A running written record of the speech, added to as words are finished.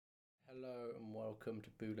Hello and welcome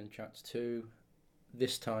to BoolinChats 2.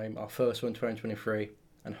 This time our first one 2023,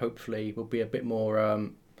 and hopefully we'll be a bit more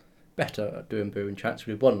better at doing BoolinChats.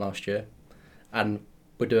 We did one last year and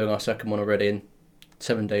we're doing our second one already in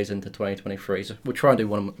 7 days into 2023. So we'll try and do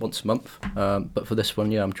one once a month. But for this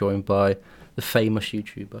one, I'm joined by the famous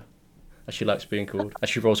YouTuber, as she likes being called, as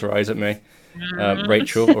she rolls her eyes at me,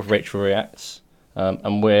 Rachel of RachelleReacts. And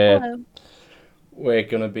Hello. we're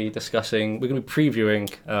going to be previewing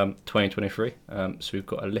 2023. So we've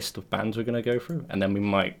got a list of bands we're going to go through, and then we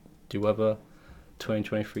might do other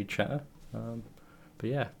 2023 chatter. But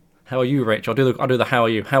yeah, how are you, Rachel? I'll do the how are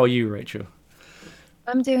you? How are you, Rachel?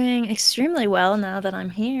 I'm doing extremely well now that I'm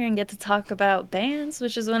here and get to talk about bands,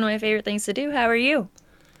 which is one of my favorite things to do. How are you?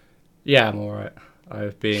 Yeah, I'm all right.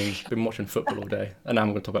 I've been watching football all day, and now I'm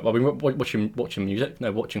going to talk about. Well, I've been watching music.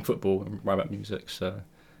 No, watching football and write about music. So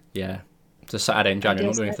yeah, it's a Saturday in I January. I'm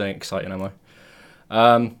not guess doing that anything exciting, am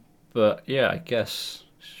I? But yeah, I guess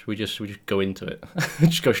should we just go into it?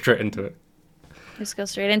 Just go straight into it. just go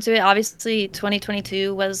straight into it. Obviously,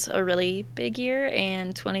 2022 was a really big year,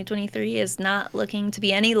 and 2023 is not looking to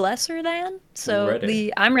be any lesser than. So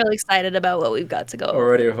Already. I'm really excited about what we've got to go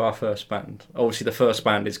Already over. with our first band. Obviously, the first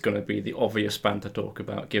band is going to be the obvious band to talk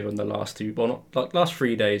about, given the last two, well, not like last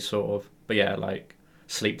 3 days, sort of. But yeah, like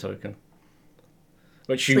Sleep Token,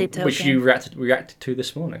 Sleep which you Token. reacted to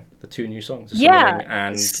this morning. The two new songs, The Yeah. Summoning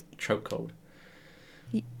and Chokehold.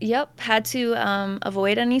 Yep. Had to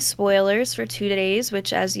avoid any spoilers for 2 days,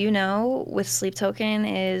 which, as you know, with Sleep Token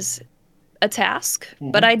is a task,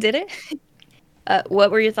 but Mm-hmm. I did it.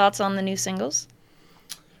 What were your thoughts on the new singles?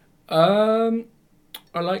 Um,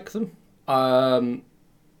 I like them.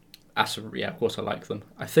 Yeah, of course I like them.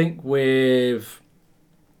 I think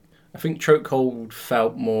Chokehold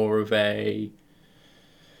felt more of a.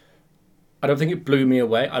 I don't think it blew me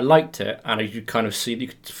away. I liked it, and you could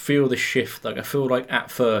feel the shift. Like I feel like at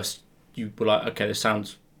first you were like, okay, this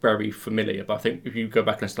sounds very familiar, but I think if you go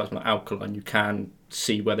back and start from Alkaline, you can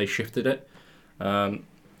see where they shifted it.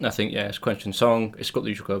 I think it's a question song. It's got the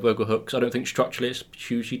usual vocal hooks. I don't think structurally it's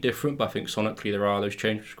hugely different, but I think sonically there are those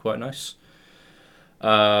changes which are quite nice.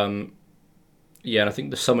 Um, yeah, and I think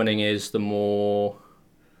the summoning is the more.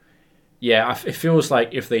 Yeah, it feels like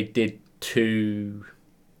if they did two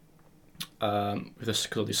with this,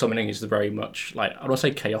 because the summoning is very much like I don't want to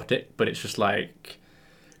say chaotic, but it's just like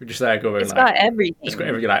you're just there going It's got like it's got everything.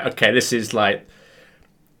 everything like okay, this is like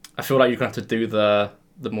I feel like you're gonna have to do the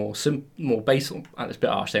more basic. And it's a bit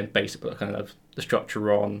harsh saying basic, but kind of the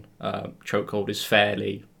structure on chokehold is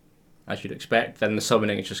fairly as you'd expect. Then the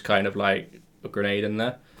summoning is just kind of like a grenade in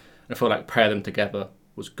there. And I feel like pair them together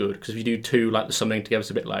was good because if you do two like the summoning together,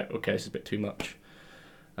 it's a bit like okay, this is a bit too much.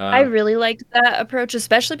 I Um, really liked that approach,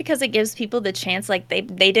 especially because it gives people the chance, like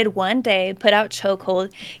they did one day, put out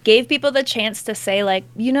Chokehold, gave people the chance to say, like,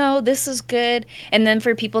 this is good, and then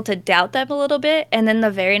for people to doubt them a little bit, and then the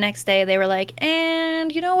very next day they were like,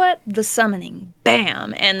 and you know what? The summoning,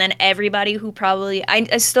 bam. And then everybody who probably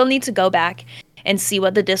I still need to go back and see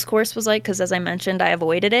what the discourse was like, because as I mentioned, I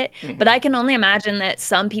avoided it. But mhm. I can only imagine that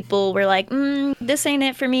some people were like, this ain't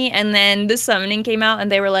it for me. And then the summoning came out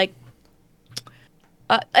and they were like,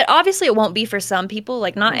 obviously it won't be for some people,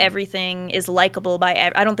 like not Mm. everything is likable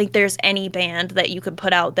by I don't think there's any band that you could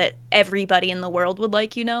put out that everybody in the world would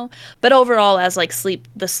like. But overall, as like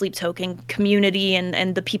the Sleep Token community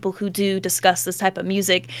and the people who do discuss this type of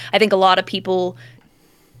music, I think a lot of people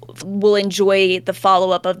will enjoy the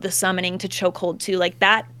follow-up of the Summoning to Chokehold too. Like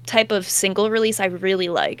that type of single release I really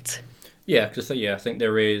liked. Yeah, because I think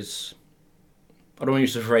there is. I don't want to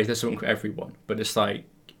use the phrase "there's something for everyone," but it's like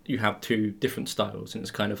you have two different styles, and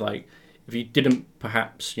it's kind of like if you didn't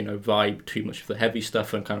perhaps vibe too much of the heavy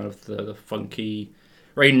stuff and kind of the funky,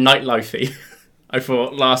 very nightlifey. I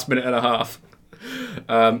thought last minute and a half.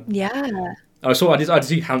 Um, Yeah. I did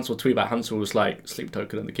see Hansel tweet about Hansel was like Sleep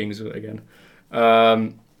Token and the Kings of it again.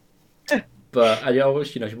 Um, but I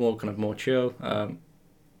was more kind of more chill.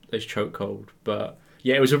 There's Chokehold, but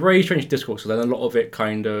yeah, it was a very strange discourse. Then a lot of it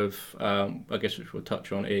kind of, I guess, which we'll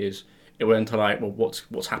touch on is it went into like, well,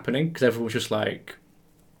 what's happening? Because everyone was just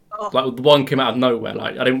Oh, like the one came out of nowhere.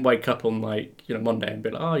 Like I didn't wake up on like Monday and be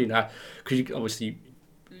like, oh, because you obviously,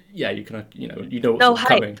 yeah, you can what's no sort of hype.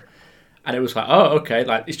 coming, and it was like, oh, okay,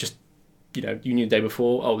 like it's just you knew the day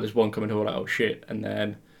before. Oh, there's one coming. Who like, oh shit, and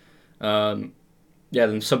then yeah,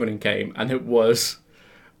 then summoning came, and it was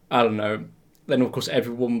I don't know. Then of course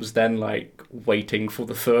everyone was then like waiting for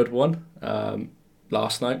the third one.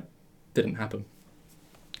 Last night didn't happen.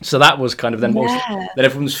 So that was kind of then what was Yeah. then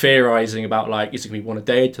everyone's theorizing about like is it gonna be one a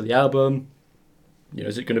day to the album?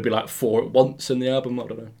 Is it gonna be like four at once in the album? I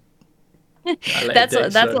don't know. At a later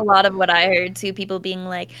date. That's a So lot of what I heard too. People being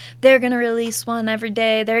like, they're gonna release one every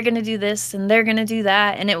day. They're gonna do this and they're gonna do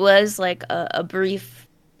that. And it was like a brief.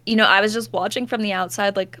 I was just watching from the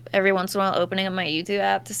outside, like every once in a while, opening up my YouTube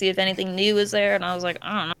app to see if anything new was there. And I was like,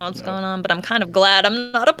 I don't know what's no. going on, but I'm kind of glad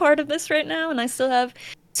I'm not a part of this right now. And I still have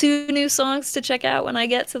two new songs to check out when I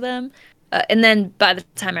get to them. And then by the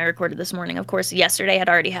time I recorded this morning, of course, yesterday had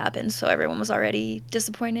already happened, so everyone was already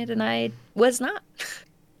disappointed, and I was not.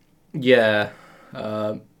 Yeah.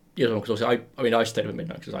 Yeah, because I mean, I stayed at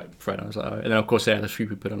midnight because like Fred, I was like, oh. And then of course, yeah, there's a few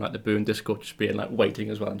people on like the Boo and Discord just being like waiting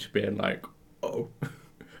as well and just being like, oh,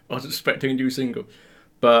 I was expecting a new single,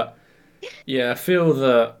 but yeah, I feel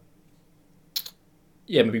that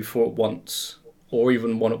yeah, maybe for once or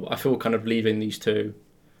even one, I feel kind of leaving these two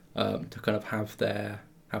to kind of have their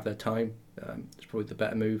time. It's probably the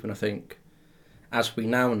better move, and I think as we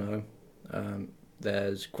now know,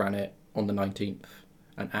 there's Granite on the 19th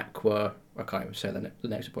and Aqua. I can't even say the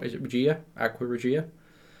next point. Is it Regia? Aqua Regia?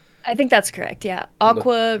 I think that's correct. Yeah, On the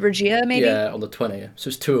Aqua Regia, maybe. Yeah, on the 20th. So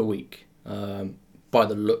it's two a week. By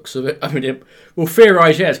the looks of it, I mean, we'll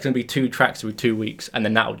theorise. Yeah, it's going to be 2 tracks every 2 weeks, and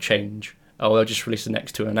then that'll change. Oh, they'll just release the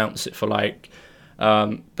next two and announce it for like.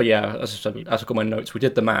 But yeah, as I said, as I got my notes, we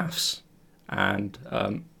did the maths, and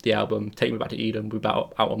the album "Take Me Back to Eden" will be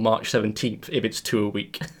out on March 17th if it's 2 a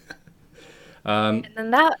week. And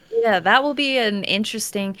then that will be an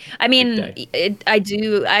interesting. I Big mean, day.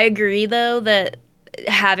 I agree though that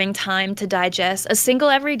having time to digest a single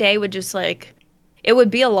every day would just like it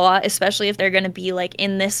would be a lot, especially if they're going to be like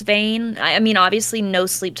in this vein. I mean, obviously, No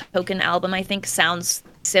Sleep Token album I think sounds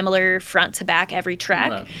similar front to back every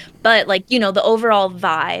track, No. but like the overall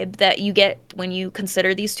vibe that you get when you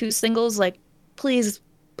consider these two singles, like please,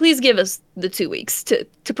 please give us the 2 weeks to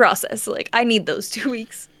process. Like I need those 2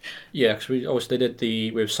 weeks. Yeah, because we obviously did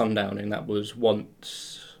the with Sundowning. That was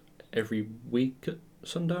once every week at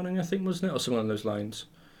Sundowning, I think, wasn't it, or something along those lines.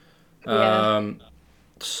 Yeah, Um,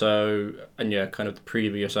 so and yeah, kind of the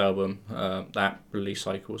previous album, that release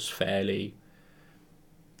cycle was fairly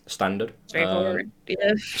standard. straightforward.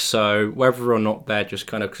 Yeah. So whether or not they're just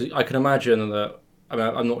kind of, because I can imagine that. I mean,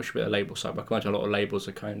 I'm not sure about the label side, but I can imagine a lot of labels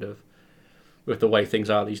are kind of with the way things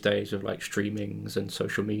are these days with like streamings and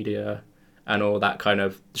social media and all that kind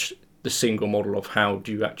of the single model of how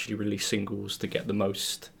do you actually release singles to get the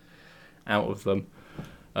most out of them.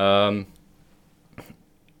 Um,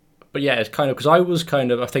 but yeah, it's kind of because I was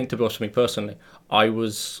kind of, I think to be honest with me personally, I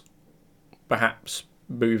was perhaps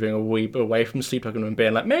moving a wee bit away from Sleep Token and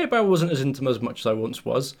being like, maybe I wasn't as into them as much as I once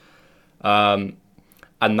was. Um,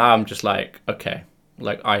 and now I'm just like, okay,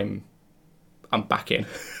 like I'm back in.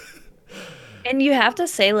 And you have to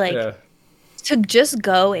say, like, Yeah. to just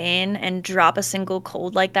go in and drop a single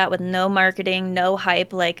cold like that with no marketing, no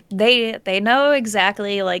hype, like they know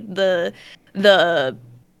exactly like the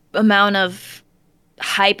amount of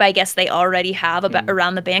hype I guess they already have about Mm.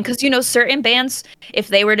 around the band. Because certain bands, if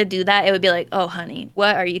they were to do that, it would be like, oh honey,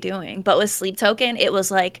 what are you doing? But with Sleep Token, it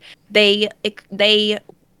was like they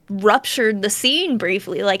ruptured the scene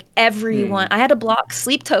briefly. Like everyone, Mm. I had to block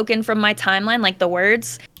Sleep Token from my timeline, like the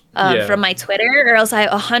words Yeah. from my Twitter, or else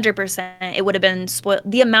 100% it would have been spoiled.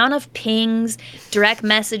 The amount of pings, direct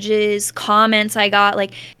messages, comments I got,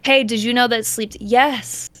 like, "Hey, did you know that sleep?"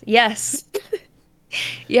 Yes, yes,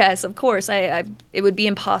 yes. Of course, it would be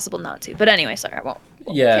impossible not to. But anyway, sorry, I won't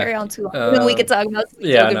Yeah. carry on too long. We Uh, could talk about Sleep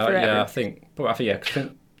yeah, Token no, yeah, forever. I think, yeah, 'cause I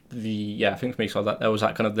think I think for me, so that there was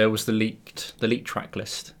that kind of, there was the leaked track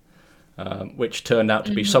list, which turned out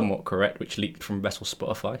to be Mhm. somewhat correct, which leaked from Vessel's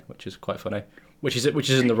Spotify, which is quite funny, which is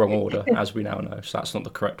in the wrong order, as we now know, so that's not the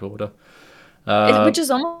correct order. Which Um,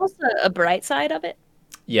 is almost a bright side of it.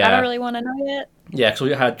 I don't yeah, really want to know yet. yeah, because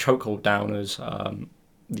we had Chokehold Down as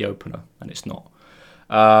the opener, and it's not.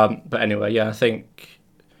 But anyway, yeah, I think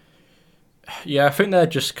they're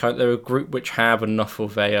just they're a group which have enough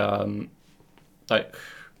of a like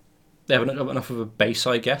they have enough of a base,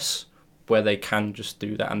 I guess, where they can just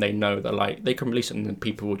do that, and they know that like they can release it, and then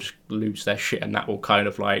people will just lose their shit, and that will kind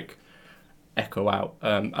of like echo out.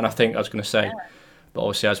 And I think I was going to say, but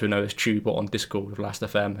obviously as we know, there's Tubebot on Discord with Last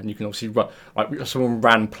FM, and you can obviously like someone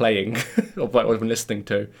ran playing of what I've been listening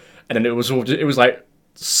to, and then it was all it was like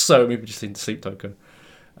so many people just into Sleep Token.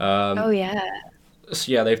 Oh Um, yeah.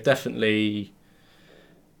 so yeah, they've definitely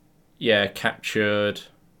captured,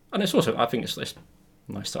 and it's also I think it's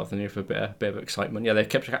nice to have the new for a bit of excitement. Yeah, they've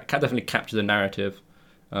definitely captured the narrative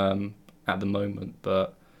at the moment,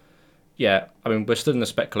 but yeah, I mean we're still in the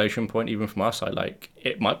speculation point even from our side. Like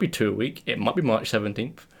it might be 2 a week, it might be March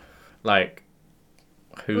 17th. Like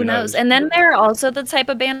who Who knows? knows? And then they're also the type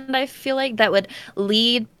of band I feel like that would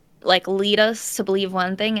lead like lead us to believe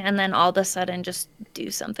one thing and then all of a sudden just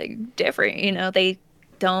do something different. They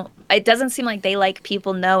don't, it doesn't seem like they like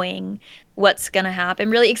people knowing what's gonna happen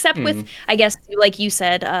really, except with, I guess, like you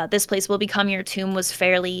said, This Place Will Become Your Tomb was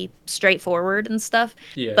fairly straightforward and stuff,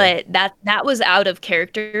 Yeah. but that was out of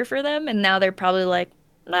character for them, and now they're probably like,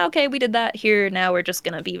 "No, okay, we did that here, now we're just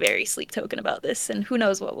gonna be very sleep token about this, and who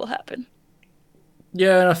knows what will happen."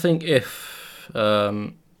 Yeah, and I think if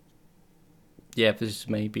this is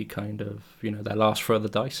maybe kind of, their last throw of the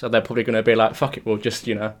dice, so they're probably going to be like, fuck it, we'll just,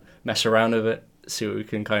 mess around with it, see what we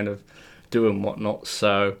can kind of do and whatnot.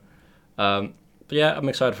 So, but yeah, I'm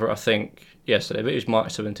excited for it. I think, yes, if it is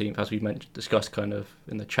March 17th, as we discussed kind of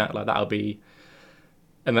in the chat, like that'll be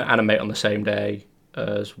animate on the same day,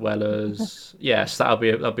 as well as, yes, that'll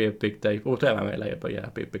be a big day. We'll do animate later, but yeah,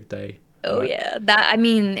 it'll be a big day. Oh yeah, that, I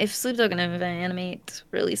mean, if Sleep Token and Animate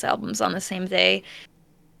release albums on the same day,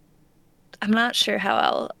 I'm not sure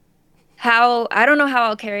how I don't know how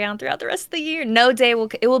I'll carry on throughout the rest of the year. No day will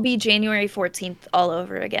it will be January 14th all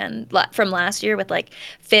over again from last year with like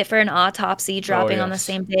Fit for an Autopsy Oh, dropping on the yes.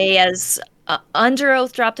 same day as Under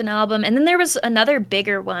Oath dropped an album, and then there was another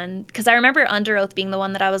bigger one because I remember Under Oath being the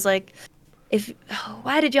one that I was like, if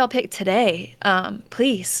why did y'all pick today?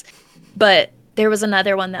 Please. But there was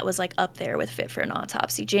another one that was like up there with Fit for an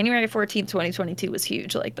Autopsy. January 14th, 2022 was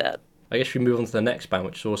huge like that. I guess we move on to the next band,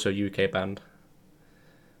 which is also a UK band.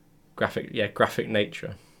 Graphic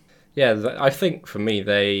Nature. Yeah, I think for me,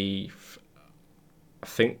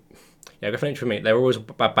 Graphic Nature for me, they're always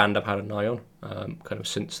a band I've had an eye on, kind of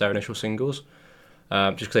since their initial singles.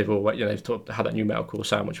 Just because they've had that new metalcore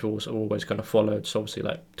sound, which I've always kind of followed. So obviously,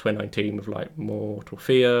 like 2019 with like Mortal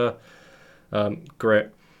Fear,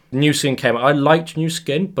 Grit. New Skin came out. I liked New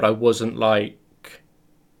Skin, but I wasn't like,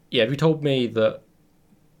 yeah. If you told me that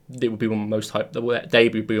it would be one of my most hyped, the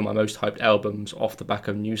debut would be one of my most hyped albums off the back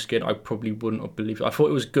of New Skin, I probably wouldn't have believed it. I thought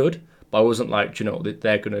it was good, but I wasn't like,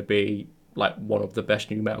 they're going to be like one of the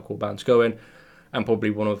best new metalcore bands going, and probably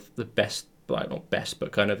one of the best, like not best,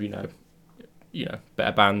 but kind of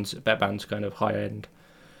better bands kind of high end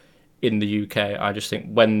in the UK. I just think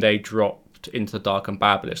when they dropped Into the Dark and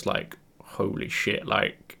Babel, it's like, holy shit,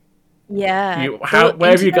 like Yeah. where have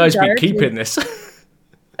Into you the guys been Dark keeping is this?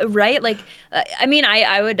 right. Like, I mean,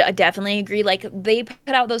 I would definitely agree. Like, they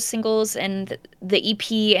put out those singles and the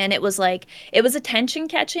EP, and it was like, it was attention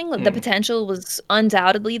catching. The potential was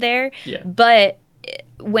undoubtedly there. Yeah. But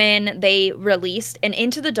when they released, and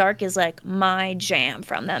Into the Dark is like my jam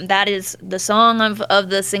from them. That is the song of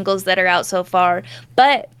the singles that are out so far.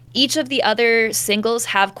 But each of the other singles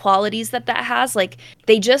have qualities that has. Like,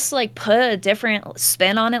 they just like put a different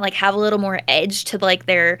spin on it, like have a little more edge to like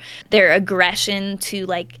their aggression to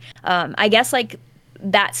like I guess like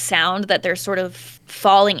that sound that they're sort of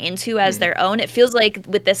falling into as their own. It feels like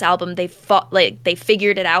with this album they fought like they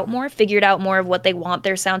figured out more of what they want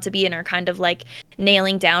their sound to be, and are kind of like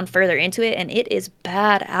nailing down further into it, and it is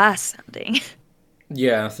badass sounding.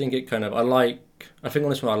 Yeah, I think it kind of. I think on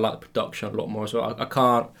this one I like the production a lot more as well. I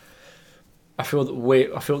can't. I feel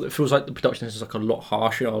that it feels like the production is like a lot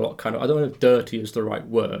harsher, a lot kind of. I don't know if dirty is the right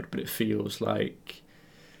word, but it feels like.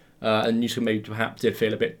 And you maybe perhaps did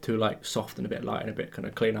feel a bit too like soft and a bit light and a bit kind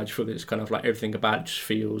of clean. I just feel that it's kind of like everything about it just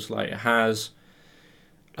feels like it has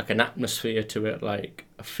like an atmosphere to it, like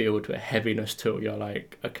a feel to it, a heaviness to it. You're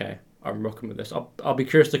like, okay, I'm rocking with this. I'll be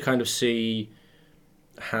curious to kind of see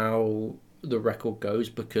how the record goes,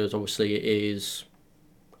 because obviously it is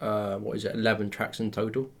 11 tracks in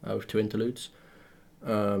total with 2 interludes.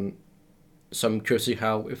 So I'm curious to see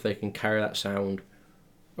how, if they can carry that sound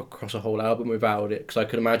across a whole album without it, because I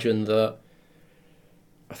could imagine that,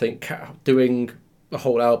 I think doing the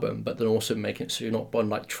whole album but then also making it so you're not on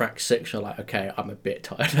like track 6 you're like, okay, I'm a bit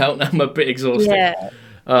tired out now, I'm a bit exhausted. Yeah.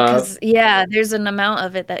 Because yeah, there's an amount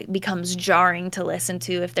of it that becomes jarring to listen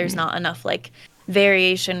to if there's not enough like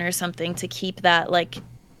variation or something to keep that like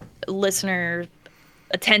listener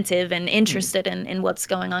attentive and interested in what's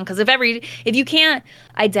going on. Because if you can't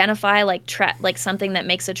identify like track like something that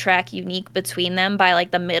makes a track unique between them by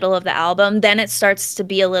like the middle of the album, then it starts to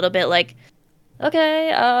be a little bit like,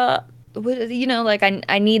 okay, like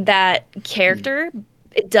I need that character.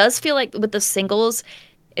 It does feel like with the singles,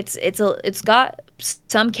 it's got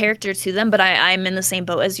some character to them, but I'm in the same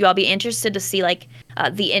boat as you. I'll be interested to see like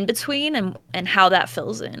the in between and how that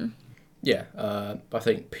fills in. Yeah, I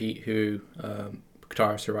think Pete, who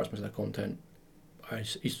guitarist who writes most of their content,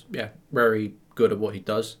 he's very good at what he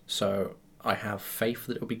does. So I have faith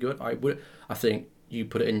that it'll be good. I think you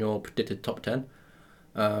put it in your predicted top 10.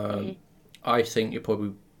 I think it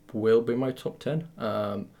probably will be my top 10.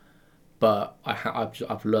 But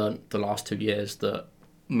I've learned the last 2 years that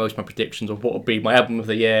most of my predictions of what would be my album of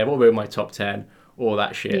the year, what would be my top 10, all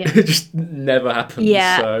that shit. Yeah. It just never happens.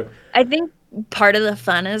 Yeah. So I think part of the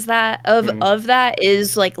fun is that of that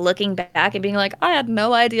is like looking back and being like, I had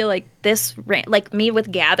no idea like like me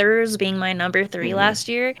with Gatherers being my number 3 last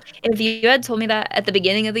year. If you had told me that at the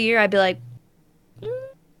beginning of the year, I'd be like,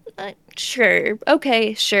 sure,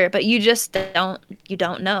 okay, sure, but you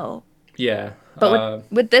don't know. yeah, But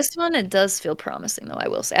with this one, it does feel promising, though. I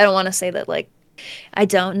will say, I don't want to say that like I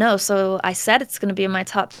don't know. So I said it's going to be in my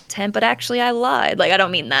top 10, but actually I lied. Like I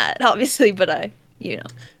don't mean that, obviously, but you know.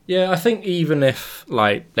 yeah. I think even if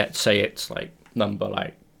like let's say it's like number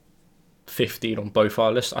like 15 on both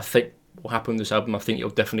our lists, I think what will happen with this album, I think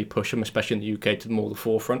it'll definitely push them, especially in the UK, to more the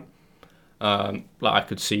forefront. Like I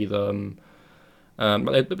could see them.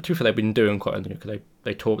 But to be fair, they've been doing quite a lot because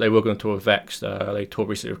they were going to tour with Vex. They toured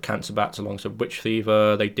recently with Cancer Bats alongside Witch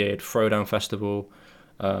Fever. They did Throwdown Festival.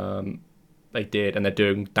 They did, and they're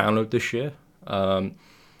doing Download this year. So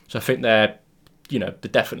I think they're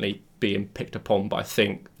definitely being picked upon. But I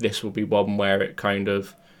think this will be one where it kind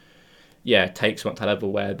of takes them up to a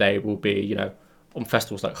level where they will be on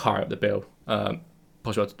festivals like higher up the bill.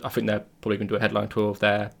 Possibly, I think they're probably going to do a headline tour of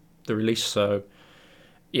the release. So.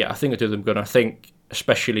 Yeah, I think it did them good. I think,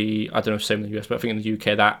 especially, I don't know if same in the US, but I think in the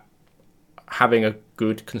UK that having a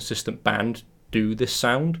good, consistent band do this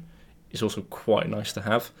sound is also quite nice to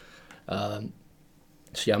have. So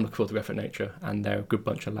yeah, I'm looking forward to Effort Nature, and they're a good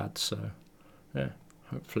bunch of lads. So yeah,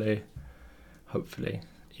 hopefully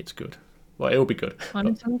it's good. Well, it'll be good.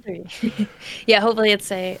 2023. Yeah, hopefully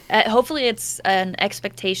it's an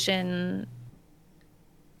expectation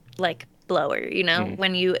like blower, when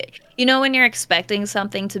when you're expecting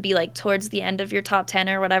something to be like towards the end of your top 10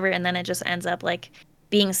 or whatever, and then it just ends up like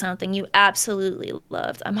being something you absolutely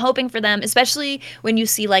loved. I'm hoping for them, especially when you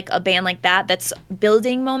see like a band like that that's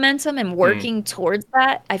building momentum and working towards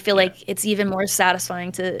that. I feel like it's even more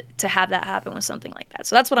satisfying to have that happen with something like that.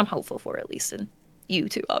 So that's what I'm hopeful for, at least, in you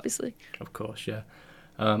too, obviously. Of course, yeah.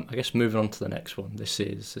 I guess moving on to the next one. This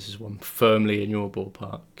is one firmly in your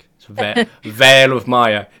ballpark. It's Veil of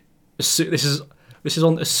Maya. This is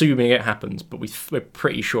on assuming it happens, but we're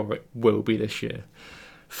pretty sure it will be this year.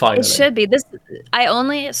 Finally, it should be.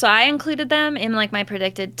 I included them in like my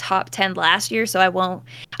predicted top 10 last year, so I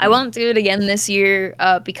won't do it again this year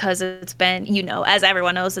because it's been, as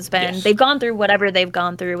everyone knows, they've gone through whatever they've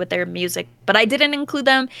gone through with their music, but I didn't include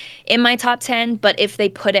them in my top 10. But if they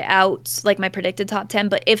put it out, like my predicted top 10,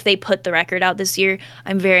 but if they put the record out this year,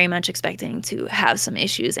 I'm very much expecting to have some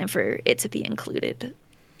issues and for it to be included.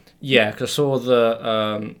 Yeah, because I saw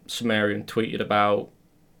the Sumerian tweeted about,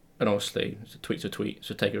 and obviously it's a tweet,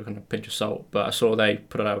 so take it with a pinch of salt. But I saw they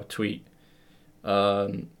put out a tweet,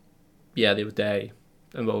 the other day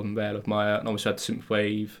involving Veil of Maya, and obviously had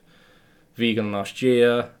Synthwave, Vegan last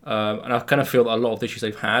year, and I kind of feel that a lot of the issues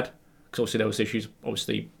they've had, because obviously there was issues.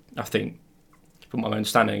 Obviously, I think from my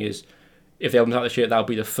understanding is, if the album's out this year, that'll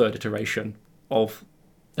be the third iteration of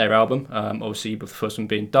their album. Obviously, with the first one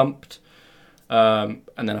being dumped. And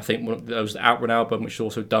then I think there was the Outrun album, which was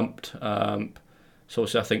also dumped. So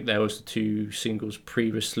also I think there was the two singles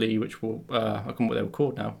previously, which were I can't remember what they were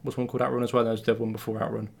called now. Was one called Outrun as well? There was the other one before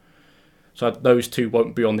Outrun. So those two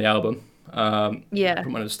won't be on the album. From what I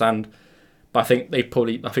understand. But I think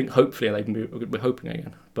hopefully we're hoping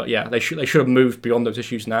again. But yeah, they should have moved beyond those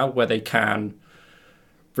issues now, where they can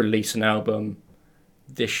release an album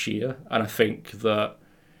this year. And I think that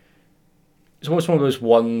it's almost one of those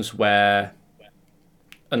ones where,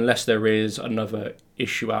 unless there is another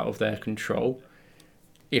issue out of their control,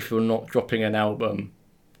 if you're not dropping an album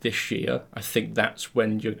this year, I think that's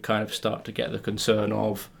when you kind of start to get the concern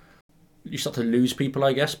of, you start to lose people,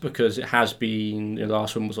 I guess, because it has been, the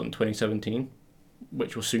last one was in 2017,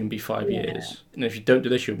 which will soon be 5 years. And if you don't do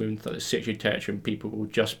this, you'll move into the 6-year territory, and people will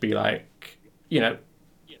just be like, they'll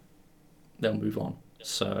move on.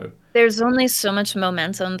 So there's only so much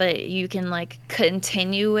momentum that you can like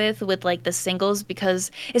continue with like the singles, because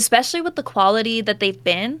especially with the quality that they've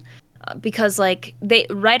been, because like they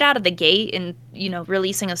right out of the gate and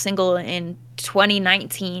releasing a single in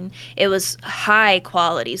 2019, it was high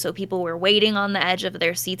quality, so people were waiting on the edge of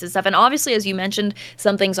their seats and stuff. And obviously, as you mentioned,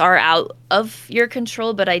 some things are out of your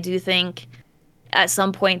control, but I do think at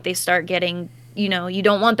some point they start getting, you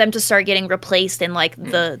don't want them to start getting replaced in like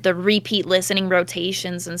the repeat listening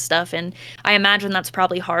rotations and stuff. And I imagine that's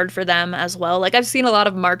probably hard for them as well. Like I've seen a lot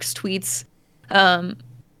of Mark's tweets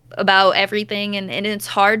about everything, and it's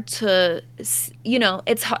hard to,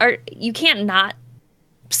 it's hard. You can't not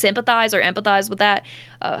sympathize or empathize with that,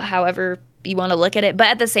 however you want to look at it. But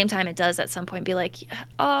at the same time, it does at some point be like,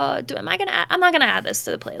 I'm not gonna add this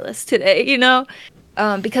to the playlist today,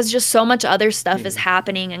 because just so much other stuff is Mm.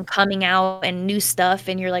 happening and coming out and new stuff,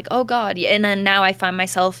 and you're like, oh God. And then now I find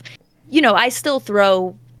myself, you know, I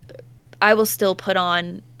will still put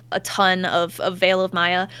on a ton of Veil of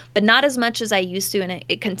Maya, but not as much as I used to, and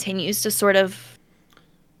it continues to sort of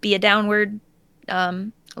be a downward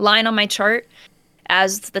line on my chart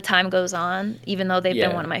as the time goes on, even though they've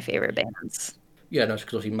been one Yeah. of my favorite bands. Yeah, no, it's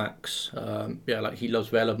because obviously Max, yeah, like he loves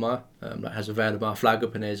Veil of Maya, like has a Veil of Maya flag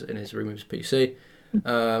up in his room of his PC.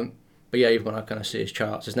 Um, but yeah, even when I kind of see his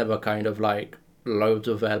charts, there's never kind of like loads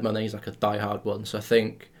of Veil of Maya. And then he's like a diehard one. So I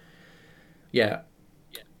think, yeah,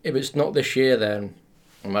 if it's not this year, then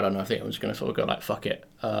I don't know. I think I'm just gonna sort of go like fuck it.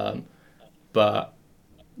 But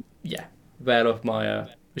yeah, Veil of Maya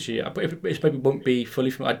this year. But if it maybe won't be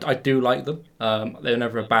fully for me, I do like them. They're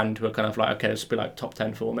never a band who are kind of like okay, this will be like top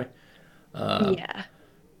 10 for me. Yeah,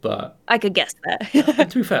 But I could guess and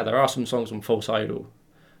that. to be fair, there are some songs on False Idol.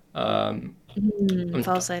 And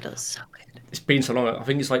False Idol is so good. it's been so long. I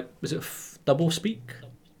think it's like, is it Double Speak?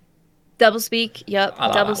 Double Speak, yep, I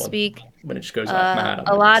like Double that one Speak. when it just goes like mad. I'm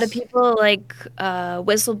A like, lot of this. people like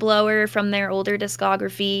Whistleblower from their older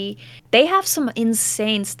discography. They have some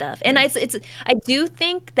insane stuff. And Mm, it's I do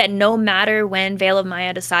think that no matter when Veil of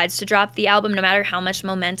Maya decides to drop the album, no matter how much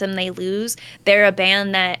momentum they lose, they're a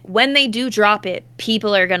band that when they do drop it,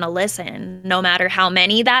 people are gonna listen. No matter how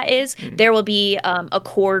many that is, mm, there will be a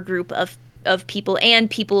core group of people and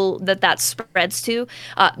people that spreads to.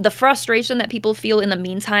 The frustration that people feel in the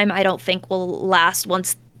meantime, I don't think will last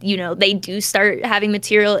once they do start having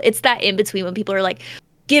material. It's that in between when people are like,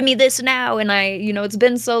 give me this now. And it's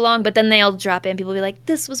been so long, but then they'll drop it and people will be like,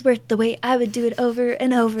 this was worth the wait. I would do it over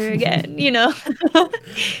and over again. yeah.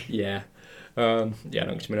 Yeah, I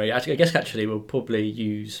don't know. Yeah, I guess actually we'll probably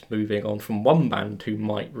use moving on from one band who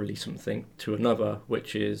might release something to another,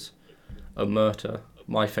 which is a Murta,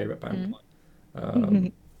 my favourite band.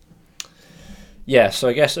 Mm. Yeah, so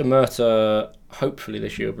I guess Emerta, hopefully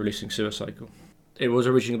this year, will be releasing Suicycle. It was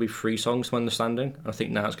originally going to be 3 songs, to my understanding. I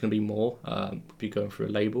think now it's going to be more. Be going through a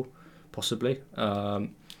label, possibly. But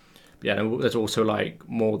yeah, and there's also like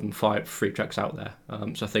more than 5 free tracks out there.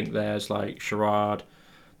 So I think there's like Charade,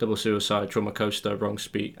 Double Suicide, Trauma Coaster, Wrong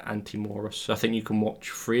Speak, Anti Morris. So I think you can watch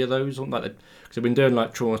 3 of those on like because they've been doing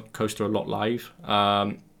like Trauma Coaster a lot live.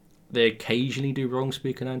 They occasionally do Wrong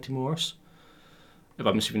Speak and Anti Morris. If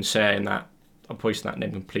I'm just even saying that, I'm voicing that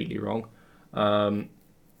name completely wrong.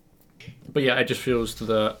 But yeah, it just feels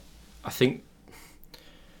that I think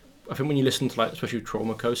when you listen to like especially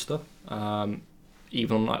Trauma Coaster,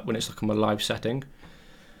 even like when it's like on a live setting,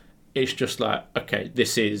 it's just like okay,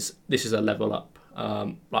 this is a level up.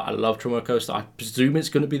 Like I love Trauma Coaster. I presume it's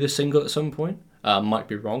going to be the single at some point. Might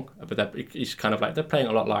be wrong, but it's kind of like they're playing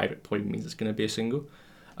a lot live. It probably means it's going to be a single.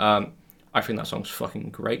 I think that song's fucking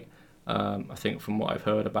great. I think from what I've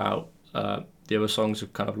heard about the other songs are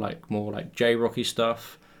kind of like more like J-rocky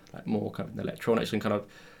stuff, like more kind of electronics and kind of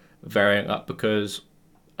varying up because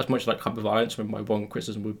as much as like Hyperviolence, my one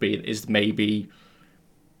criticism would be is maybe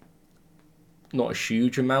not a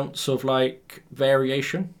huge amounts of like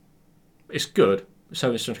variation. It's good.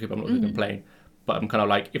 So it's something I'm not going to Mhm. complain, but I'm kind of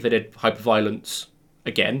like if they did Hyperviolence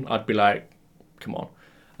again, I'd be like, come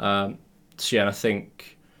on. So yeah, and I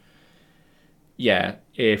think yeah,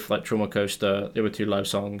 if like Trauma Coaster, the other 2 live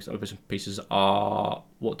songs, other bits and pieces are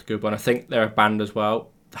what to go by. And I think they're a band as well.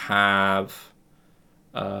 Have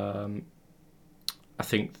I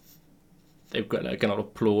think they've got like a lot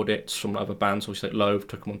of plaudits from other bands. Obviously, like Loathe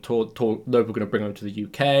took them on tour. Loathe were going to bring them to the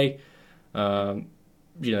UK.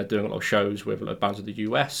 Doing a lot of shows with a lot of bands in the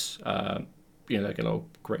US. They're getting a lot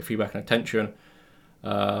of great feedback and attention.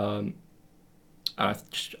 And I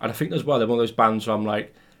think as well they're one of those bands where I'm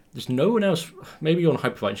like, there's no one else. Maybe on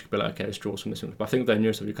Hyperfight you could be like, okay, let's draw some of this. But I think their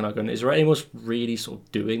new stuff, you're kind of going, is there anyone else really sort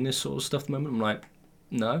of doing this sort of stuff at the moment? I'm like,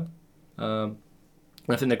 no. And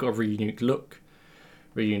I think they've got a really unique look,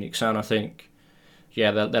 really unique sound. I think,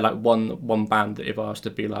 yeah, they're like one band that if I was to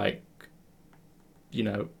be like,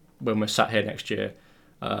 when we're sat here next year,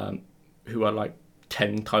 who are like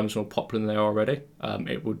 10 times more popular than they are already,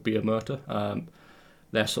 it would be a Murta.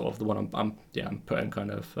 They're sort of the one I'm putting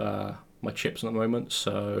kind of my chips on at the moment.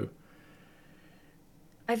 So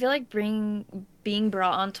I feel like being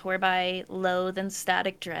brought on tour by Loathe and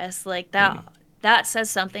Static Dress, like mm. that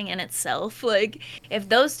says something in itself. Like if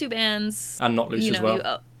those 2 bands, And Not Loose as you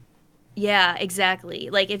well. yeah,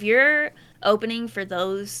 exactly. Like if you're opening for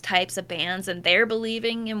those types of bands and they're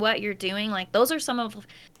believing in what you're doing, like those are some of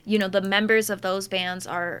the members of those bands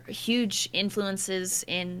are huge influences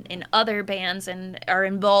in other bands and are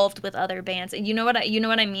involved with other bands. And you know what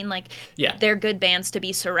I mean? Like Yeah, they're good bands to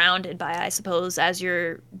be surrounded by, I suppose, as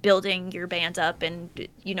you're building your band up, and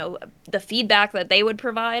the feedback that they would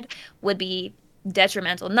provide would be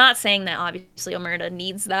detrimental. Not saying that obviously Omerta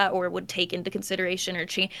needs that or would take into consideration or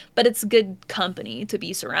change, but it's good company to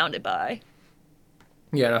be surrounded by.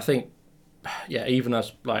 yeah, and I think even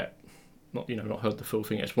as like not heard the full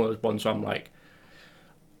thing, it's one of those ones where I'm like,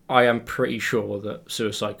 I am pretty sure that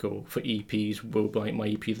Suicycle for EPs will be like my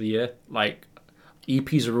EP of the year. Like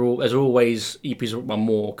EPs are all as always EPs are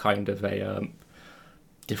more kind of a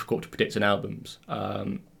difficult to predict in albums.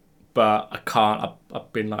 But I can't.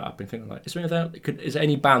 I've been thinking like, is there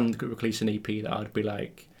any band that could release an EP that I'd be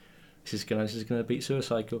like, this is gonna beat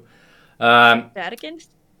Suicycle? Um, Vatican?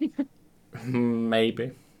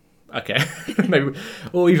 maybe. Okay, maybe.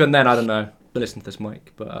 Or even then, I don't know. Listen to this,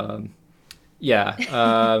 Mike. But yeah,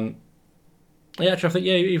 yeah. Actually, I think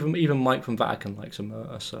even Mike from Vatican likes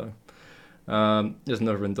Emerta, so there's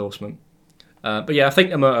another endorsement. But yeah, I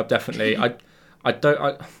think Emerta definitely. I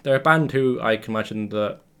don't. They're a band who I can imagine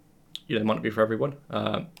that they might not be for everyone,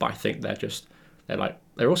 but I think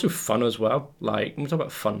they're also fun as well. Like when we talk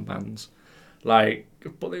about fun bands, like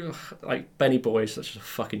like Benny Boy is such a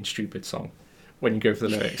fucking stupid song when you go for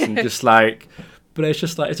the lyrics and just like, but it's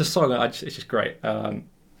just like it's a song. It's just great. But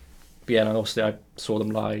yeah, and obviously I saw them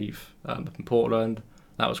live up in Portland.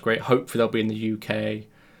 That was great. Hopefully they'll be in the UK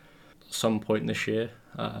some point this year,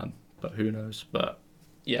 but who knows? But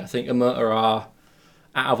yeah, I think Emerta are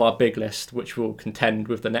out of our big list, which will contend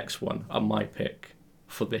with the next one, are my pick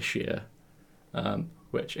for this year.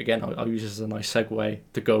 Which again, I'll use as a nice segue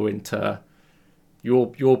to go into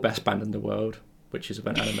your best band in the world, which is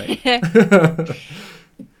Event Animate.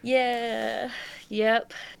 Yeah.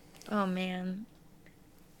 Yep. Oh man.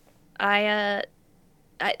 I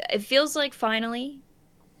it feels like finally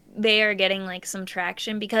they are getting like some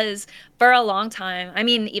traction, because for a long time, I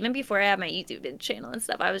mean, even before I had my YouTube channel and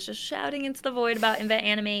stuff, I was just shouting into the void about Invent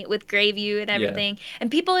Animate with Greyview and Yeah. everything.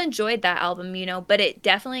 And people enjoyed that album, but it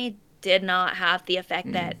definitely did not have the effect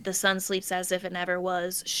Mm. that The Sun Sleeps As If It Never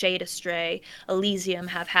Was, Shade Astray, Elysium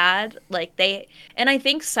have had. And I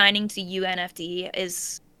think signing to UNFD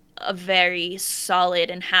is a very solid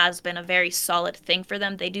and has been a very solid thing for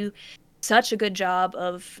them. They do such a good job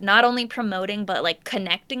of not only promoting but like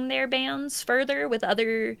connecting their bands further with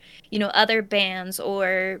other bands,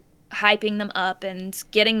 or hyping them up and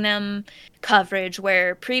getting them coverage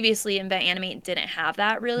where previously Invent Animate didn't have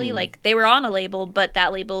that really. Mm. Like they were on a label, but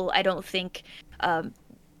that label I don't think um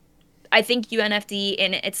I think UNFD,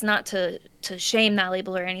 and it's not to shame that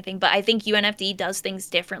label or anything, but I think UNFD does things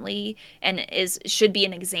differently and is should be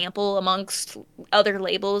an example amongst other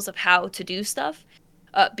labels of how to do stuff.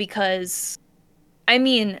 Because I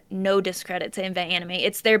mean, no discredit to Invent Anime.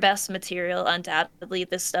 It's their best material, undoubtedly.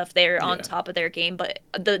 This stuff, they're on Yeah. top of their game, but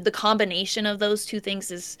the combination of those two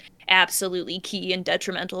things is absolutely key and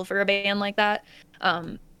detrimental for a band like that.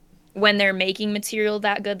 Um, when they're making material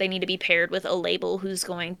that good, they need to be paired with a label who's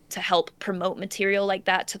going to help promote material like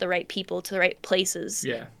that to the right people, to the right places.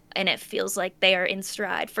 Yeah. And it feels like they are in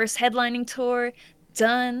stride. First headlining tour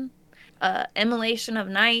done. Immolation of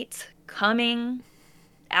Night coming.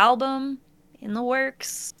 Album in the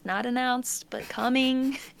works, not announced, but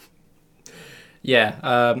coming. Yeah.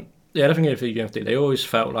 Yeah. I don't think anything you have to. They always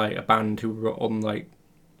felt like a band who were on like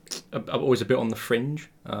always a bit on the fringe.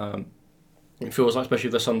 It feels like, especially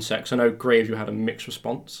with the Sunset, 'cause I know Graveyard had a mixed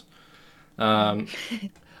response. Um,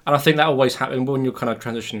 and I think that always happens when you're kind of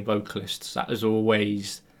transitioning vocalists. That is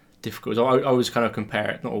always difficult. So I always kind of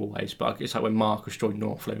compare it, not always, but it's like when Marcus joined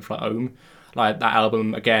Northlane for like Ohm. Like that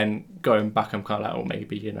album, again, going back, I'm kind of like, oh,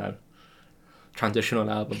 maybe, transitional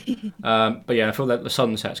album. But yeah, I feel that the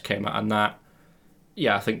Sunsets came out, and that,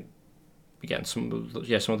 yeah, I think, again, some of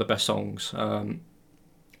the best songs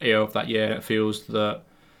of that year. It feels that,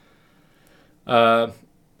 uh,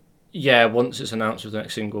 yeah, once it's announced with the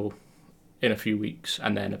next single in a few weeks,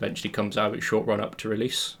 and then eventually comes out with a short run up to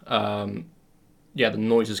release. Yeah, the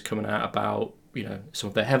noises coming out about some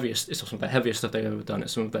of their heaviest. It's some of their heaviest stuff they've ever done.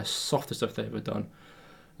 It's some of their softest stuff they've ever done.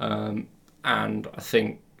 And I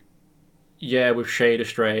think with Shade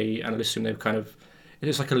Astray and Elysium, they've kind of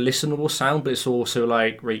it's like a listenable sound, but it's also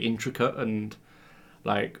like very intricate and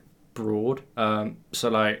like broad. So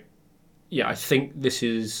like I think this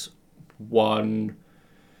is one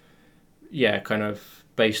kind of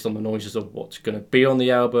based on the noises of what's going to be on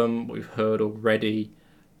the album, what we've heard already.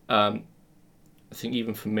 I think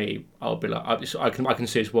even for me, I'll be like, I can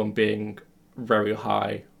see this one being very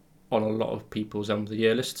high on a lot of people's end of the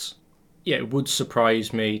year lists. yeah, it would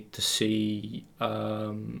surprise me to see,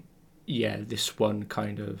 yeah, this one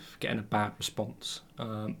kind of getting a bad response.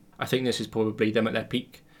 I think this is probably them at their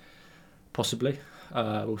peak, possibly.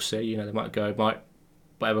 We'll see. You know, they might go, might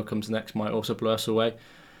whatever comes next might also blow us away.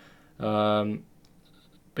 Um,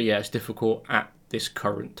 but yeah, it's difficult at this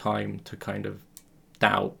current time to kind of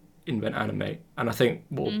doubt Invent Animate. And I think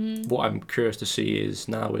what I'm curious to see is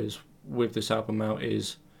now is with this album out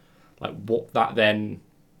is like what that then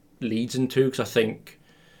leads into, because I think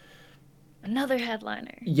Another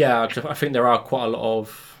headliner. yeah, cause I think there are quite a lot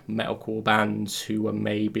of metalcore bands who are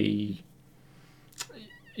maybe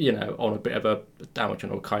on a bit of a damage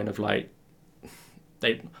or kind of like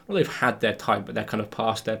they've had their time, but they're kind of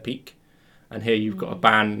past their peak. And here you've got a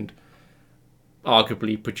band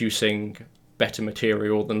arguably producing better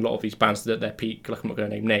material than a lot of these bands at their peak. Like I'm not going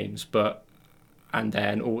to name names, but and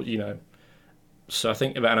then all So I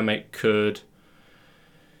think if Animate could,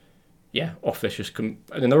 yeah, off this and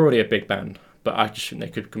then they're already a big band, but I just think they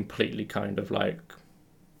could completely kind of like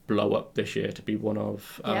blow up this year to be one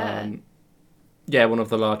of one of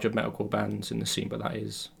the larger metalcore bands in the scene. But that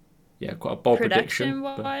is quite a bold prediction.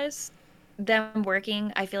 Production wise, them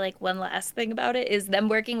working, I feel like one last thing about it is them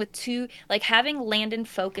working with two, like having Landon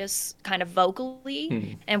focus kind of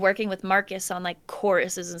vocally and working with Marcus on like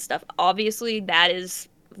choruses and stuff. Obviously, that is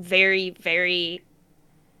very, very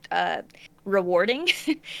rewarding.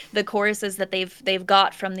 The choruses that they've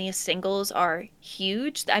got from these singles are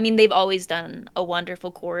huge. I mean, they've always done a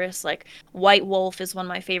wonderful chorus. Like White Wolf is one of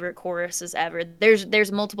my favorite choruses ever.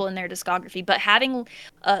 There's multiple in their discography, but having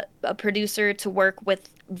a producer to work with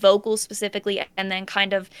vocals specifically and then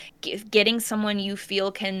kind of getting someone you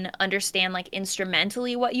feel can understand like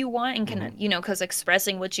instrumentally what you want and can because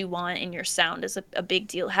expressing what you want in your sound is a big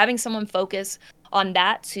deal. Having someone focus on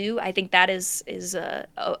that too, I think that is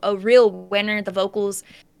a real winner. The vocals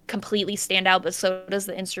completely stand out, but so does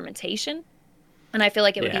the instrumentation. And I feel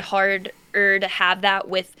like it would be harder to have that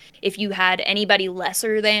with if you had anybody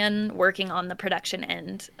lesser than working on the production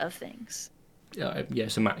end of things. Yeah,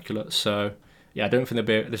 it's immaculate. So yeah, I don't think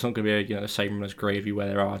there's not going to be the same run as Gravy where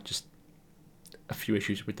there are just a few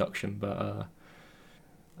issues with production. But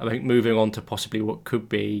I think moving on to possibly what could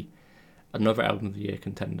be another album of the year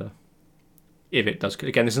contender. If it does,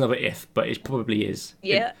 again, there's another if, but it probably is.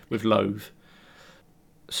 Yeah. With Loathe.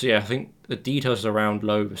 So yeah, I think the details around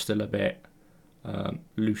Loathe are still a bit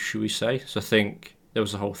loose, should we say? So I think there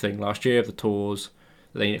was the whole thing last year of the tours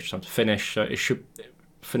that they needed time to finish. So it should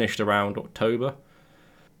finished around October.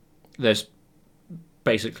 There's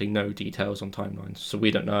basically no details on timelines, so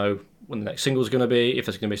we don't know when the next single is going to be, if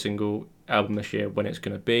there's going to be a single album this year, when it's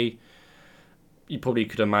going to be. You probably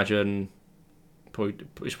could imagine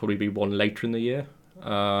it's probably be one later in the year.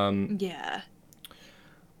 Yeah.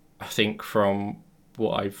 I think from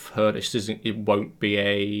what I've heard, it won't be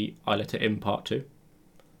a I Let It In Part 2.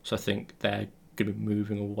 So I think they're going to be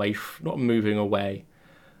moving away, not moving away,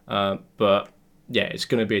 but yeah, it's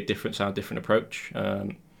going to be a different sound, different approach.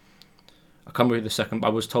 I can't remember who the second. I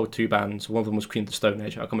was told two bands. One of them was Queens of the Stone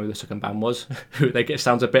Age. I can't remember who the second band was. Who they get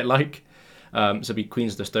sounds a bit like. So it'd be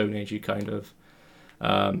Queens of the Stone Age kind of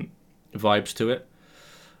vibes to it.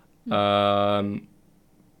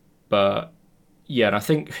 But yeah, and I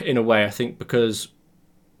think in a way, because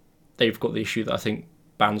they've got the issue that I think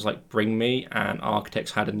bands like Bring Me and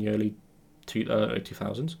Architects had in the early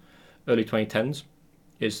 2000s, early 2010s,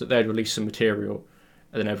 is that they'd release some material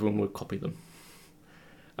and then everyone would copy them.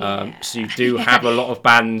 So you do have a lot of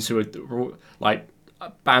bands who are like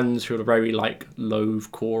very like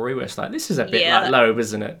Loathe Corey, where it's like, this is a bit like Loathe,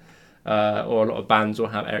 isn't it? Or a lot of bands will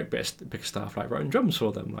have Eric Bickerstaff like writing drums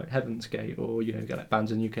for them, like Heaven's Gate, or get like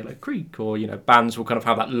bands in the UK like Creek, or bands will kind of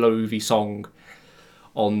have that Loathe-y song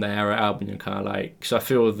on their album, and kind of like. So I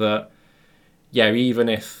feel that even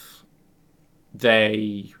if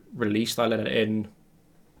they released I Let It In,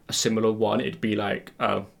 a similar one, it'd be like,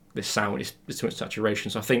 oh, this sound is too much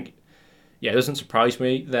saturation. So I think, it doesn't surprise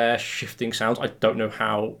me they're shifting sounds. I don't know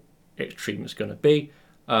how extreme it's going to be,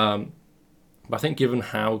 but I think given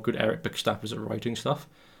how good Eric Bickerstaff is at writing stuff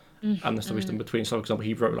and the stuff he's done between. So, for example,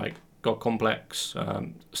 he wrote like God Complex,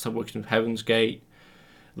 stuff working with Heaven's Gate,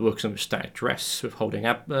 working with Static Dress, with Holding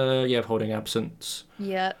Absence.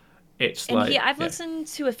 Yeah. It's and like I've listened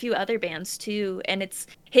to a few other bands too, and it's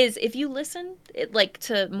if you listen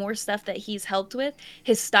to more stuff that he's helped with,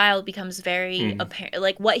 his style becomes very apparent.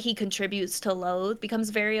 Like what he contributes to Loathe becomes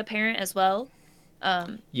very apparent as well.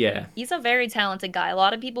 He's a very talented guy. A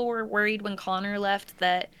lot of people were worried when Connor left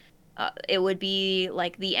that it would be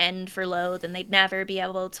like the end for Loathe and they'd never be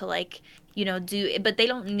able to do, but they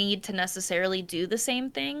don't need to necessarily do the same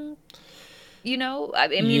thing. you know? I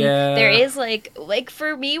mean, there Yeah, is like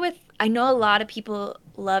for me with I know a lot of people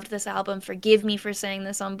loved this album. Forgive me for saying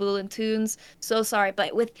this on Boolin Tunes. So sorry,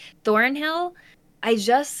 but with Thornhill, I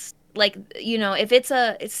just like if it's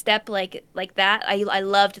a step like that, I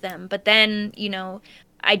loved them. But then,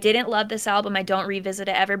 I didn't love this album. I don't revisit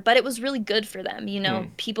it ever, but it was really good for them.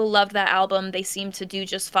 People loved that album. They seemed to do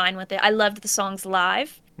just fine with it. I loved the songs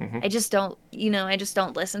live. hmm I just don't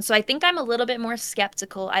listen. So I think I'm a little bit more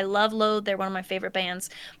skeptical. I love Load. They're one of my favorite bands,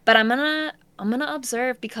 but I'm gonna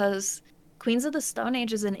observe because Queens of the Stone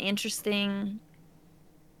Age is an interesting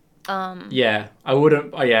um yeah. I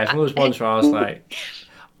wouldn't. Oh, yeah, it's one of those I, ones where I was like,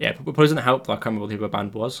 yeah, it probably doesn't help. Like, I can't remember who the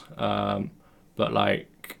band was. But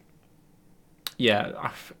like,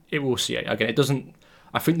 yeah, it will see it again. It doesn't.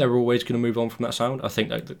 I think they're always going to move on from that sound. I think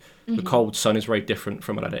like the Mhm. Cold Sun is very different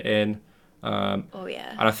from Let It In. Oh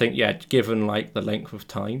yeah. And I think, yeah, given like the length of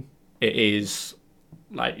time, it is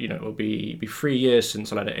like, it'll be 3 years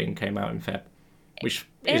since Let It In came out in Feb, which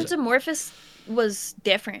And is, Dimorphos was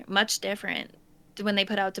different, much different when they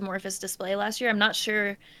put out Dimorphos Display last year. I'm not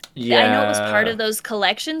sure. I know it was part yeah. of those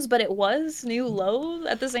collections, but it was New Low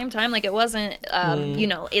at the same time. Like it wasn't,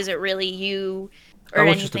 Is It Really You That or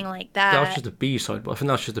was just anything like that was that. just a B side, but I think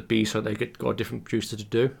that's just a B side they got a different producer to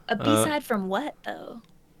do. A B-side from what, though?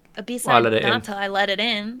 A I B-side Let It not In. till I Let It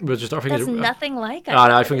In. It was just I think That's it's. nothing like I I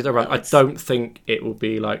Let It think it's In, around. though. I It's don't think it will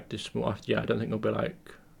be like this. Yeah, I don't think it'll be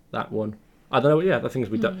like that one. I don't know. Yeah, the things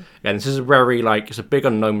we do. hmm. Again, this is a very like it's a big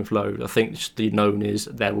unknown with Load. I think the known is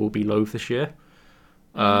there will be Load this year.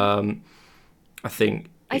 Hmm. I think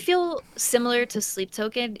I feel similar to Sleep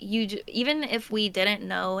Token. Even if we didn't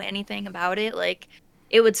know anything about it, like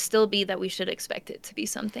it would still be that we should expect it to be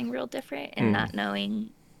something real different and not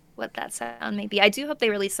knowing what that sound may be. I do hope they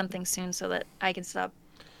release something soon so that I can stop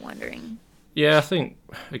wondering. yeah, I think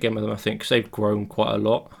again with them, I think 'cause they've grown quite a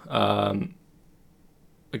lot.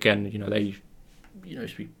 Again, they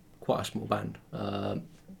used to be quite a small band,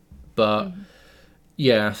 but Hmm.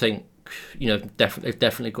 yeah, I think they've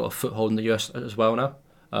definitely got a foothold in the US as well now.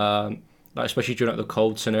 Like especially during like, the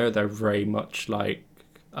cold scenario, they're very much like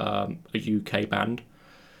a UK band.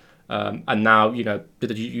 And now did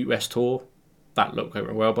the US tour that looked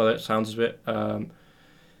very well by the sounds of it. And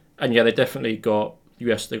yeah, they definitely got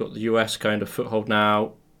US. They got the US kind of foothold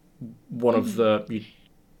now. One of Hmm. the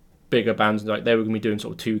bigger bands like they were going to be doing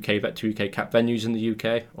sort of 2K cap venues in the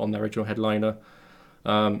UK on their original headliner.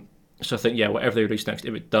 So I think yeah, whatever they release next,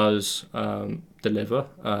 if it does deliver,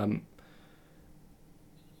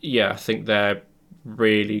 yeah, I think they're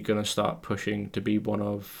really going to start pushing to be one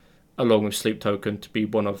of, along with Sleep Token, to be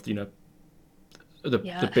one of the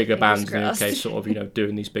Yeah, bigger fingers bands in the UK, crossed. sort of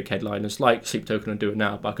doing these big headliners like Sleep Token are doing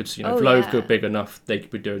now. But I could see if Oh Loathe go yeah. big enough, they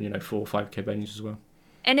could be doing 4 or 5K venues as well.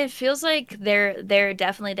 And it feels like they're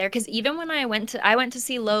definitely there because even when I went to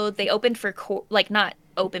see Load, they opened for like not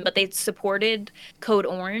open, but they supported Code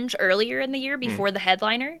Orange earlier in the year Mm. before the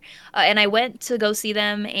headliner, and I went to go see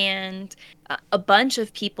them, and a bunch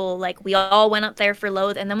of people like we all went up there for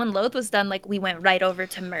Load, and then when Load was done, like we went right over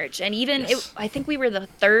to merch, and Yes. I think we were the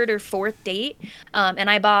third or fourth date, and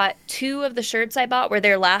I bought two of the shirts I bought were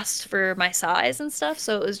their last for my size and stuff,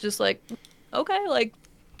 so it was just like okay, like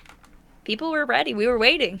people were ready, we were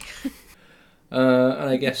waiting. And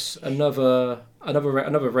I guess another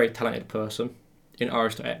very talented person in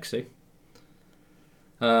Arista Exy.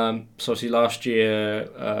 So obviously last year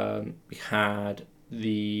we had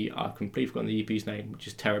I've completely forgotten the EP's name, which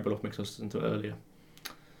is terrible of me because I listened to it earlier.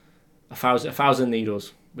 A thousand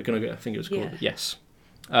needles. We're gonna get. I think it was called. Yeah. Yes.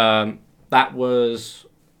 That was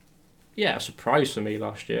a surprise for me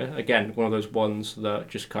last year. Again, one of those ones that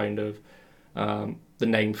just kind of the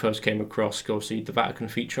name first came across. Obviously, the Vatican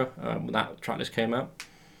feature when that tracklist came out.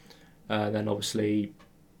 Then obviously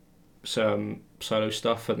some solo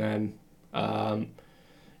stuff, and then I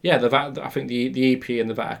think the EP and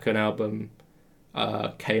the Vatican album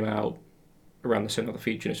came out around the same of the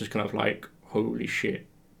feature, and it's just kind of like holy shit,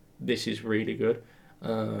 this is really good.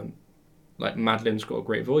 Um, like Madeline's got a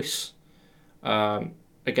great voice.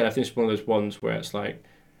 Again, I think it's one of those ones where it's like,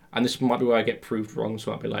 and this might be where I get proved wrong,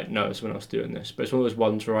 so I might be like, no, someone else doing this. But it's one of those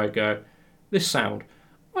ones where I go, this sound,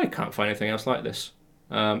 I can't find anything else like this.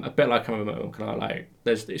 A bit like I'm a kind of like,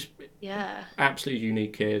 there's this Yeah. absolutely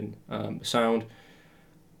unique in sound.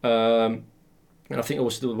 Um, and I think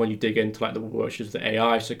also when you dig into like the workings of the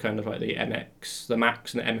AI, so kind of like the MX, the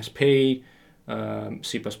Max, and the MSP,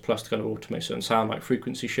 C++ to kind of automate certain sound like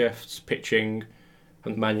frequency shifts, pitching,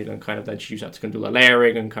 and manual, and kind of then use that to kind of do the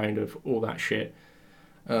layering and kind of all that shit.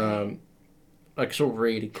 Right. Like it's all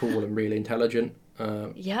really cool and really intelligent.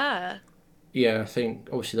 Yeah. Yeah, I think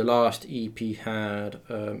obviously the last EP had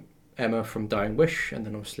Emma from Dying Wish, and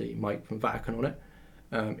then obviously Mike from Vatican on it.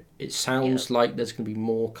 It sounds like there's going to be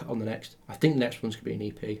more on the next. I think the next one's going to be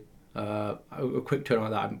an EP. A quick turn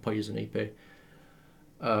like that, I haven't played as an EP.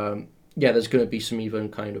 There's going to be some even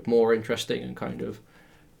kind of more interesting and kind of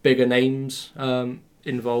bigger names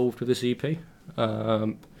involved with this EP.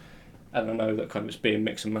 And I know that kind of it's being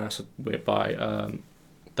mixed and mastered by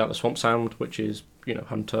Down the Swamp Sound, which is,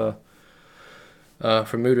 Hunter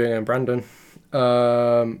from Moodwing and Brandon.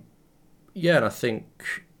 And I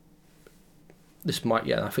think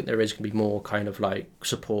I think there is going to be more kind of like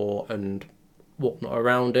support and whatnot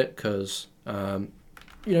around it, because,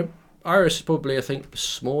 Iris is probably, I think, the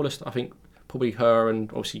smallest. I think probably her and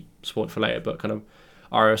obviously support for later, but kind of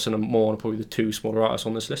Iris and more are probably the two smaller artists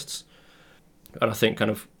on this list. And I think kind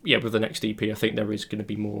of, with the next EP, I think there is going to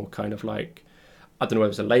be more kind of like, I don't know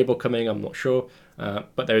whether there's a label coming, I'm not sure,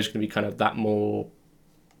 but there is going to be kind of that more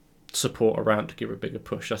support around to give her a bigger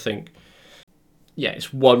push. I think,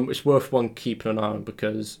 it's worth one keeping an eye on,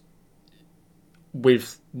 because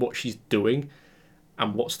with what she's doing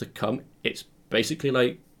and what's to come, it's basically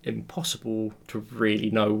like impossible to really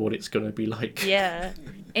know what it's going to be like. Yeah.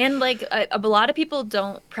 And like a lot of people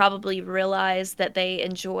don't probably realize that they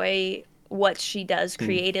enjoy what she does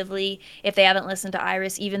creatively if they haven't listened to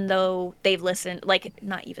Iris, even though they've listened, like,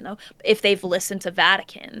 not even though, if they've listened to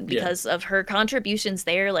Vatican, because of her contributions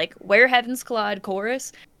there. Like Where Heavens Collide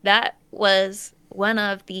chorus, that was one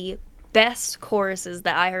of the best choruses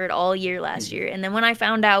that I heard all year last year. And then when I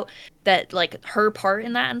found out that like her part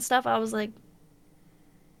in that and stuff, I was like,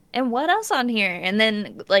 and what else on here? And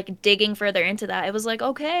then like digging further into that, it was like,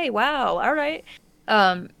 okay, wow, all right.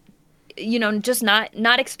 Just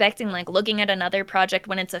not expecting, like, looking at another project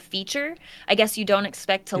when it's a feature, I guess you don't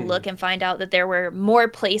expect to look and find out that there were more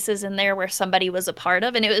places in there where somebody was a part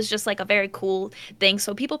of, and it was just like a very cool thing.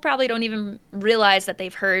 So people probably don't even realize that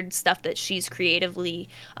they've heard stuff that she's creatively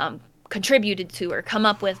contributed to or come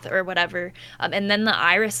up with or whatever. And then the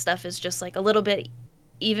Iris stuff is just like a little bit,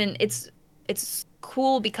 even it's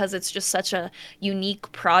cool because it's just such a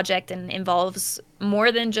unique project and involves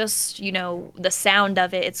more than just, the sound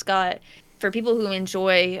of it. It's got, for people who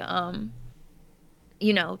enjoy,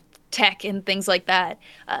 tech and things like that,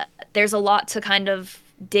 there's a lot to kind of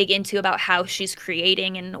dig into about how she's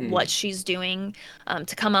creating and what she's doing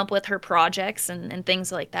to come up with her projects and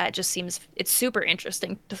things like that. It just seems, it's super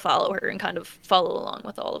interesting to follow her and kind of follow along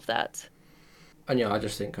with all of that. And I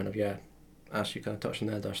just think kind of, as you kind of touched on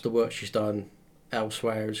there, the work she's done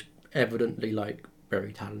elsewhere is evidently like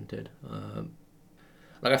very talented.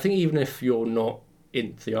 Like I think even if you're not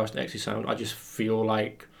into the Arsenal Exy sound, I just feel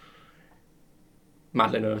like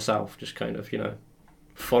Madeline herself, just kind of,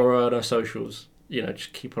 follow her on her socials,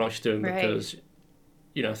 just keep on what she's doing, Right. because,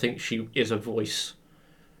 I think she is a voice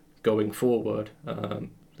going forward.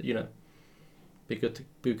 Be good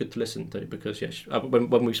to listen to, because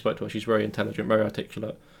when we spoke to her, she's very intelligent, very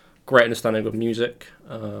articulate, great understanding of music.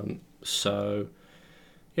 So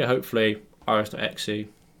hopefully Iris.exe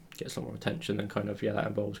gets some more attention, and kind of that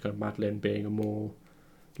involves kind of Madeline being a more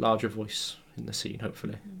larger voice in the scene,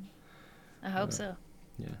 hopefully. I hope so.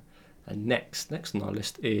 Yeah. And next on our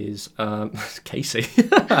list is Casey.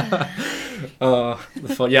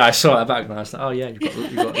 I saw that back and I was like, oh yeah,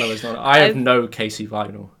 you've got Lois on. I have no Casey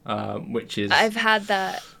vinyl, which is, I've had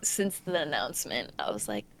that since the announcement. I was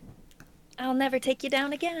like, I'll never take you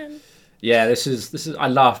down again. Yeah, this is. I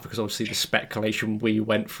laugh because obviously the speculation we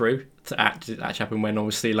went through to actually happen when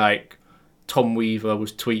obviously like Tom Weaver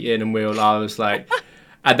was tweeting and I was like,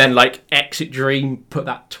 and then like Exit Dream put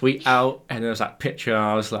that tweet out and there was that picture. And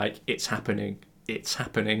I was like, it's happening. I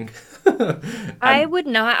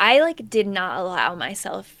did not allow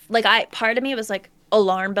myself, part of me was like,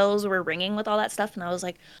 alarm bells were ringing with all that stuff, and I was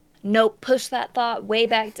like, nope, push that thought way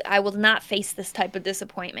back. I will not face this type of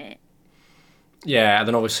disappointment. Yeah, and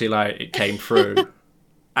then obviously like it came through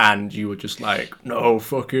and you were just like, no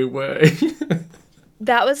fucking way.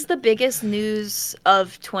 That was the biggest news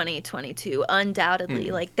of 2022, undoubtedly.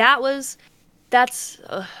 That's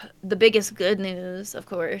the biggest good news, of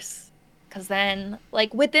course. Because then,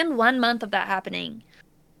 within 1 month of that happening,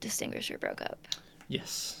 Distinguisher broke up.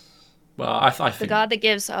 Yes. Well, I think the God that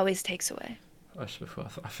gives always takes away. I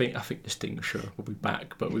think Distinguisher will be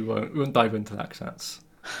back, but we won't dive into that because that's.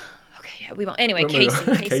 Okay, yeah, we won't. Anyway,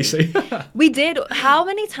 Casey. We did. How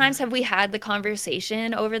many times have we had the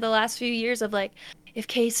conversation over the last few years of if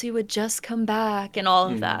Casey would just come back and all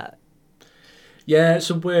of that? Yeah, it's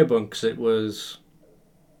a weird one because it was.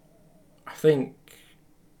 I think.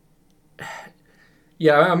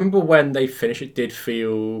 Yeah, I remember when they finished. It did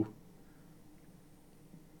feel.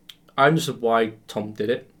 I understood why Tom did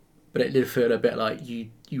it, but it did feel a bit like you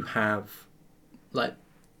you have like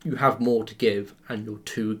you have more to give, and you're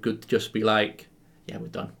too good to just be like, yeah, we're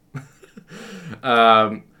done.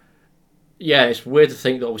 Yeah, it's weird to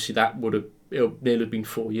think that obviously that would have it nearly been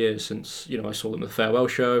 4 years since I saw them at the farewell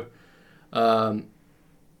show. Um,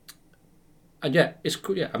 and yeah, it's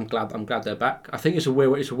cool. Yeah, I'm glad they're back. I think it's a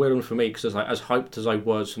weird one for me because like as hyped as I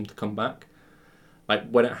was for them to come back, like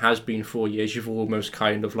when it has been 4 years, you've almost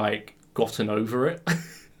kind of like gotten over it.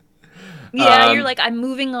 Yeah, you're like, I'm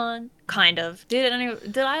moving on. Kind of. Did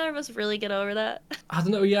either of us really get over that? I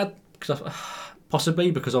don't know. Yeah, because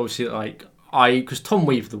possibly because obviously like because Tom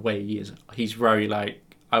Weaver the way he is, he's very like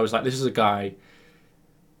I was like this is a guy.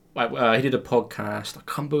 Like he did a podcast. I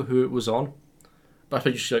can't remember who it was on, but I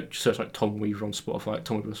suppose you should like, search like Tom Weaver on Spotify, like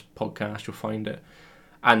Tom Weaver's podcast, you'll find it.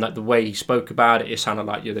 And like the way he spoke about it, it sounded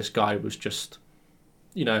like this guy was just,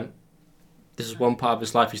 this is one part of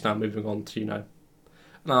his life. He's now moving on to And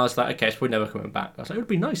I was like, okay, it's probably never coming back. I was like, it would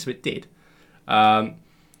be nice if it did. And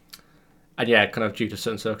yeah, kind of due to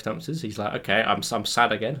certain circumstances, he's like, okay, I'm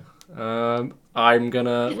sad again. I'm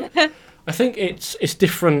gonna. I think it's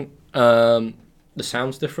different. The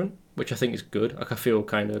sound's different, which I think is good. Like I feel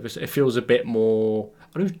kind of it feels a bit more.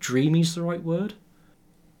 I don't know if dreamy is the right word.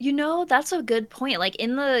 That's a good point. Like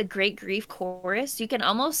in the Great Grief chorus, you can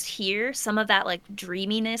almost hear some of that like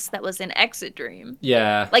dreaminess that was in Exit Dream.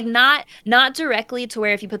 Yeah. Like not directly to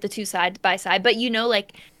where if you put the two side by side, but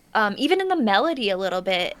like even in the melody a little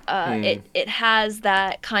bit, it has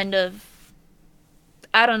that kind of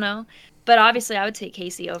I don't know. But obviously I would take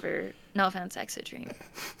Casey over no offense, Exit Dream.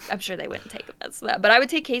 I'm sure they wouldn't take offense to that. But I would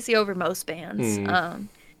take Casey over most bands.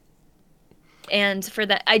 And for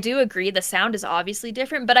that, I do agree the sound is obviously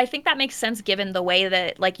different, but I think that makes sense given the way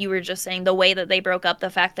that, like you were just saying, the way that they broke up, the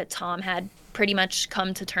fact that Tom had pretty much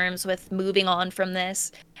come to terms with moving on from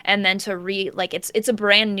this, and then to it's a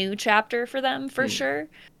brand new chapter for them for sure.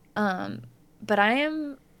 But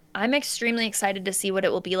I'm extremely excited to see what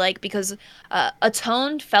it will be like because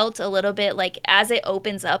Atoned felt a little bit like as it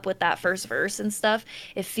opens up with that first verse and stuff,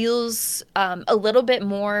 it feels a little bit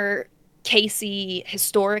more Casey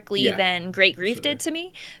historically than Great Grief did to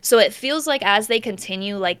me. So it feels like as they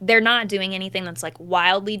continue, like they're not doing anything that's like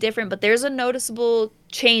wildly different, but there's a noticeable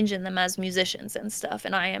change in them as musicians and stuff.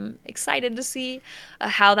 And I am excited to see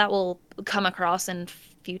how that will come across in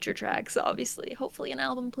future tracks, obviously. Hopefully an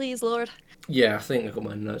album, please, Lord. Yeah, I think I've got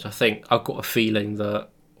my notes. I think I've got a feeling that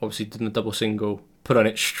obviously doing a double single, put on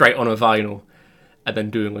it straight on a vinyl, and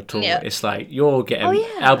then doing a tour. Yeah. It's like you're getting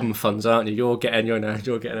album funds, aren't you? You're getting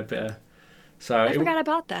a bit of. So I forgot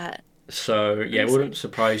about that. So yeah, it wouldn't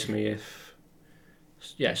surprise me if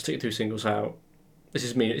stick 2 singles out. This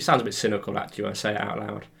is me. It sounds a bit cynical actually when I say it out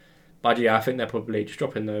loud, but yeah, I think they're probably just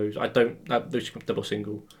dropping those. I don't those double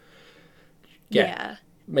single.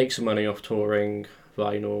 Make some money off touring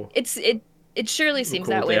vinyl. It surely seems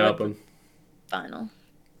that way. Album. Vinyl.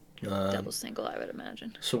 Double single, I would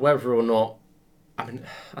imagine. So whether or not, I mean,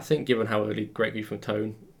 I think given how early Great Grief and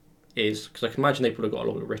Tone is, because I can imagine they probably got a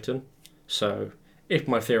lot of it written. So if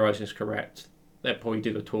my theorising is correct, they'll probably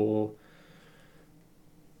do the tour,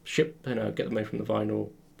 ship, get the money from the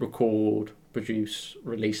vinyl, record, produce,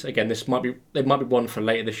 release. Again, there might be one for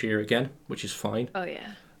later this year again, which is fine. Oh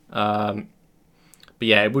yeah. But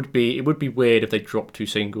yeah, it would be weird if they dropped 2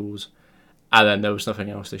 singles and then there was nothing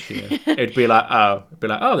else this year. It'd be like,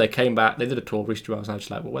 they came back, they did a tour, reached 2 hours, and I was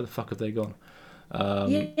just like, well, where the fuck have they gone?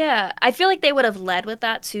 Yeah, I feel like they would have led with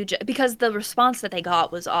that too, because the response that they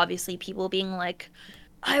got was obviously people being like,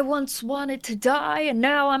 I once wanted to die and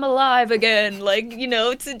now I'm alive again. Like,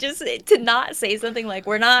 to not say something like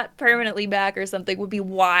we're not permanently back or something would be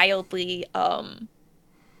wildly,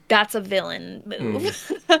 that's a villain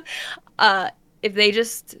move. If they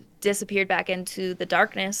just disappeared back into the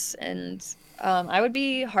darkness and I would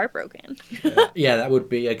be heartbroken. Yeah, that would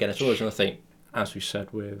be, again, it's always another thing, as we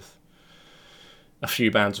said with a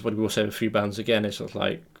few bands, what we will say with a few bands again, it's sort of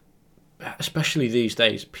like, especially these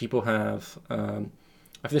days, people have, I think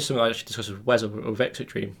this is something I actually discussed with Wes of Exit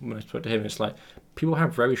Dream when I spoke to him, it's like, people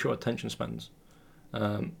have very short attention spans.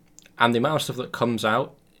 And the amount of stuff that comes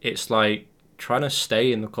out, it's like trying to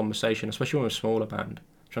stay in the conversation, especially when we're a smaller band,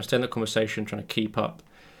 trying to stay in the conversation, trying to keep up.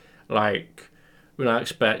 Like, when I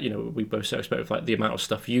expect, we both expect with like the amount of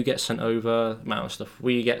stuff you get sent over, the amount of stuff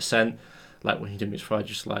we get sent, like when you do Meets Friday,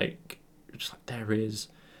 just like there is,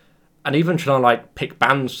 and even trying to like pick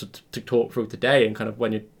bands to talk through today, and kind of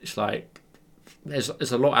when it's like there's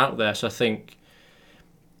a lot out there. So I think,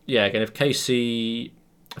 yeah, again, if Casey,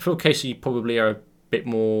 I feel Casey probably are a bit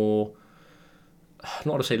more,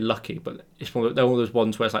 not to say lucky, but they're one of those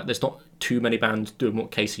ones where it's like there's not too many bands doing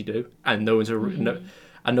what Casey do, and no one's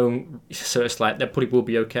I know, so it's like they probably will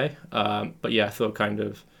be okay. But yeah, I thought kind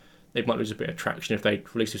of they might lose a bit of traction if they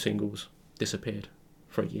release 2 singles, disappeared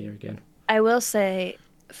for a year again. I will say,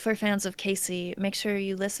 for fans of Casey, make sure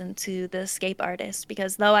you listen to the Escape Artist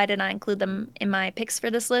because though I did not include them in my picks for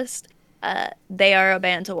this list, they are a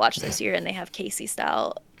band to watch this year and they have Casey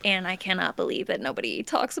style. And I cannot believe that nobody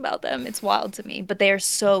talks about them. It's wild to me, but they are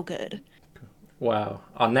so good. Wow.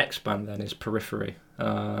 Our next band then is Periphery.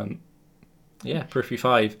 Periphery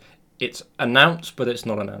 5. It's announced, but it's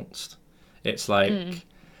not announced. It's like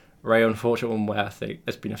very unfortunate one where I think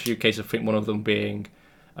there's been a few cases. I think one of them being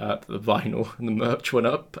the vinyl and the merch went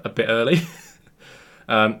up a bit early.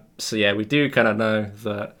 So yeah, we do kind of know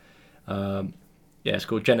that. It's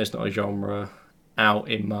called Gender's Not a Genre, out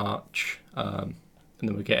in March, and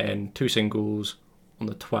then we're getting 2 singles on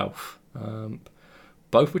the 12th.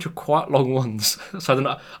 Both which are quite long ones. So I don't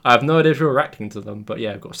know. I have no idea if you're reacting to them, but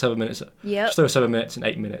yeah, I've got 7 minutes. Yep. Just over 7 minutes and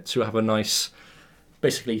 8 minutes. So we'll have a nice,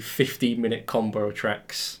 basically 15-minute combo of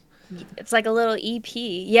tracks. It's like a little EP.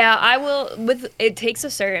 Yeah, I will. It takes a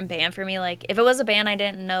certain band for me. Like if it was a band I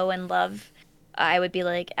didn't know and love, I would be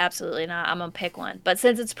like, absolutely not. I'm gonna pick one. But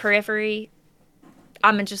since it's Periphery,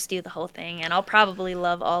 I'm gonna just do the whole thing, and I'll probably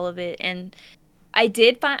love all of it. And I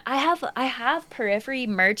did find I have Periphery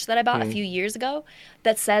merch that I bought a few years ago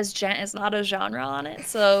that says "Gent is not a genre" on it.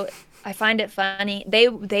 So I find it funny. They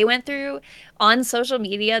went through on social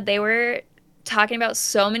media. They were talking about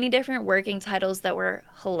so many different working titles that were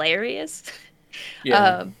hilarious.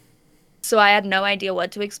 Yeah. So I had no idea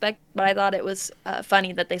what to expect, but I thought it was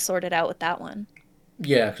funny that they sorted out with that one.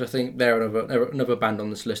 Yeah, because I think they're another band on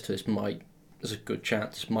this list. There's a good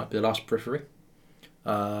chance this might be the last Periphery.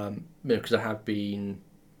 Because there have been.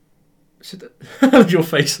 Your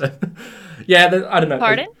face then. Yeah, I don't know.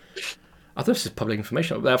 Pardon? I thought this is public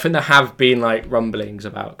information. I think there have been like rumblings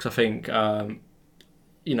about, because I think I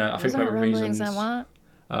think for reasons that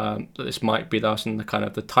this might be us, and the kind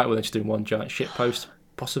of the title they're just doing one giant shit post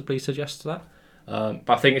possibly suggests that. But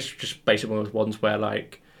I think it's just basically one of those ones where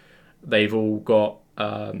like they've all got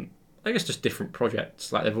I guess just different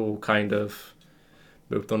projects. Like they've all kind of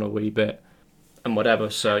moved on a wee bit and whatever.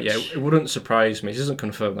 So yeah, it wouldn't surprise me. This isn't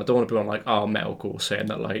confirmed. I don't want to be on like metalcore saying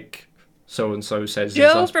that like so and so says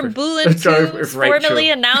Joe from BoolinChats formally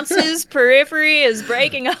announces Periphery is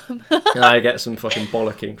breaking up. And I get some fucking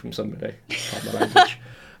bollocking from somebody. Pardon my language.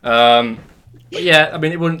 But yeah, I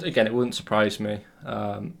mean, it wouldn't surprise me.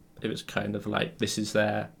 It was kind of like this is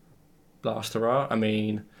their last hurrah. I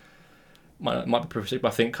mean, might be Periphery, but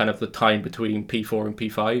I think kind of the time between P4 and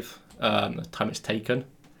P5, the time it's taken,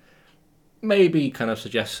 maybe kind of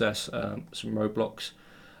suggests us some roadblocks.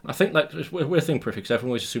 I think like it's a weird thing, Periphery, because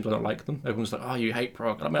everyone always assumes I don't like them. Everyone's like, "Oh, you hate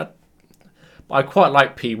prog." I mean, I quite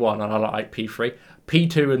like P1 and I like P3.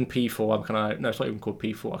 P2 and P4, I'm kind of no, it's not even called P4.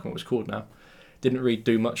 I can't remember what it's called now. Didn't really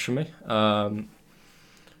do much for me.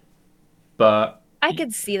 But I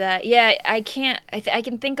could see that. Yeah, I can't. I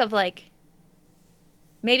can think of like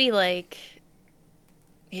maybe like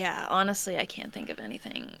yeah. Honestly, I can't think of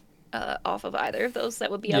anything off of either of those that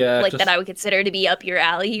would be up that I would consider to be up your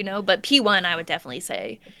alley. You know, but P1 I would definitely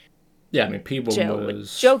say. Yeah, I mean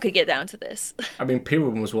P1 Joe could get down to this. I mean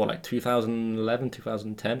P1 was what, like 2011,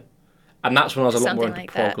 2010, and that's when I was a lot more into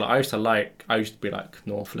prog. Like I used to be like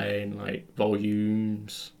North Lane, like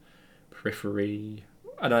Volumes, Periphery.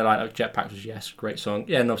 I know like Jetpack was great song.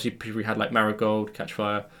 Yeah, and obviously Periphery had like Marigold, Catch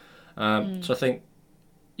Fire. So I think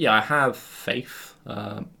I have faith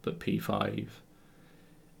that P5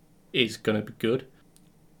 is gonna be good,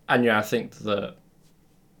 and I think that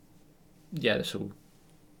this will.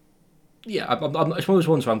 Yeah, it's one of those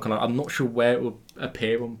ones where I'm not sure where it will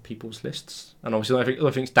appear on people's lists, and obviously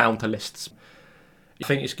I think it's down to lists. I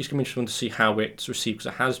think it's going to be interesting to see how it's received,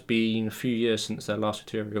 because it has been a few years since their last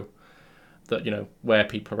material. That where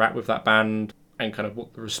people are at with that band and kind of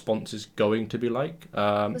what the response is going to be like.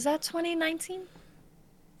 Was that 2019?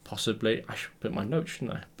 Possibly. I should put my notes,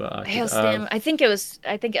 shouldn't I? But I think it was.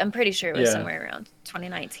 I'm pretty sure it was somewhere around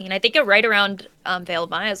 2019. I think it right around Veil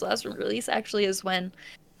of Maya's last release actually is when.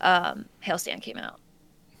 Hailstand came out.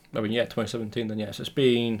 I mean, 2017 then, so it's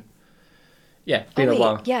been a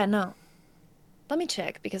while. Yeah, no. Let me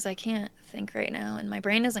check, because I can't think right now, and my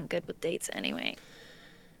brain isn't good with dates anyway.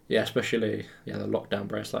 Yeah, especially, the lockdown,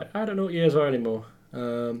 bro. It's like, I don't know what years are anymore.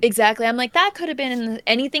 Exactly. I'm like, that could have been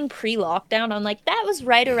anything pre-lockdown. I'm like, that was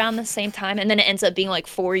right around the same time, and then it ends up being like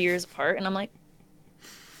 4 years apart, and I'm like,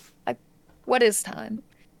 what is time?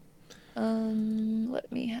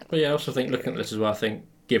 Let me have... But yeah, I also think, looking at this as well, I think,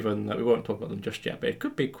 given that we won't talk about them just yet, but it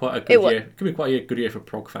could be quite a good year. It could be quite a good year for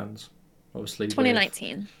prog fans, obviously.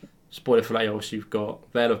 2019. Spoiler for later, obviously you've got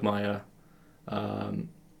Veil of Maya,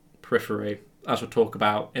 Periphery, as we'll talk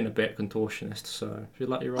about in a bit, Contortionist. So if you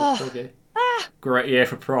like your rock Oh, proggy, ah, great year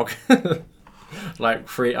for prog. Like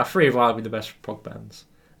three of arguably the best prog bands.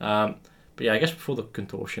 But yeah, I guess before the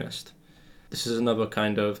Contortionist, this is another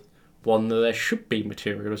kind of one that there should be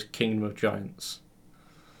material as Kingdom of Giants.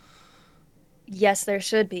 yes, there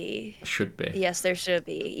should be. Should be. Yes, there should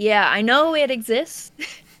be. Yeah, I know it exists.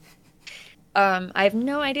 I have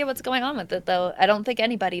no idea what's going on with it though. I don't think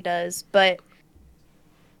anybody does, but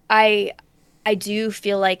I I do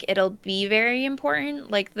feel like it'll be very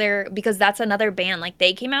important. Like they're because that's another band. Like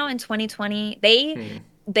they came out in 2020. Hmm.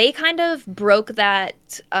 They kind of broke that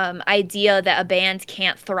idea that a band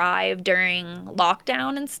can't thrive during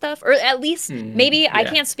lockdown and stuff. Or at least maybe I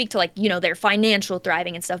Yeah. can't speak to like, their financial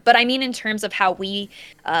thriving and stuff, but I mean in terms of how we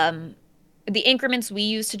um the increments we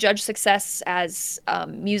use to judge success as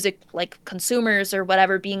music like consumers or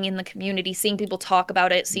whatever, being in the community, seeing people talk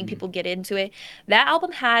about it, seeing Mm. people get into it. That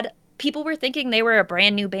album had people were thinking they were a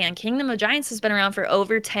brand new band. Kingdom of Giants has been around for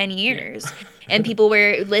over 10 Yeah. years. And people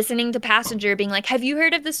were listening to Passenger being like, "Have you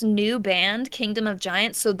heard of this new band, Kingdom of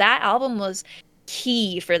Giants?" So that album was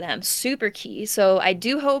key for them, super key. So I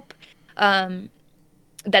do hope um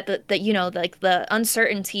that like the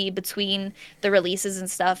uncertainty between the releases and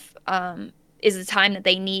stuff is the time that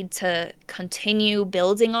they need to continue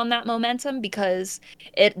building on that momentum, because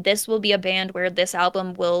this will be a band where this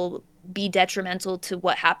album will be detrimental to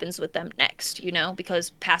what happens with them next,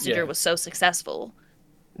 because Passenger Yeah. was so successful.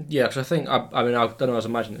 Yeah, because I think, I mean, I don't know how to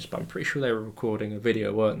imagine this, but I'm pretty sure they were recording a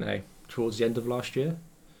video, weren't they, towards the end of last year?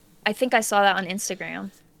 I think I saw that on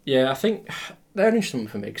Instagram. Yeah, I think they're an interesting one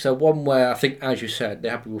for me. Because they're one where I think, as you said, they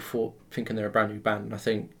have people thinking they're a brand new band. And I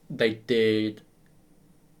think they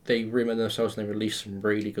remember themselves and they released some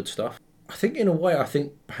really good stuff. I think, in a way, I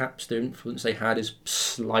think perhaps the influence they had is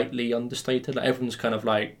slightly understated. Like, everyone's kind of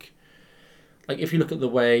like if you look at the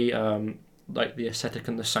way, like the aesthetic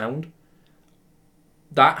and the sound,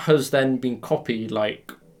 that has then been copied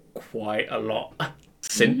like quite a lot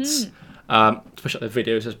since. Hmm. Especially the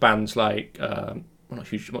videos as bands like well, not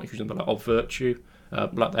huge number like Of Virtue.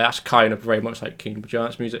 Like that's kind of very much like Kingdom of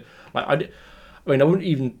Giants music. Like I mean, I wouldn't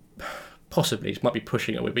even possibly. It might be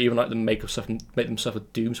pushing it, but even like the make themselves a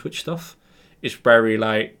Doom Switch stuff. It's very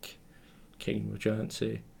like Kingdom of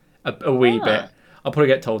Giantsy, a wee Huh. bit. I'll probably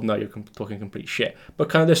get told no, you're talking complete shit. But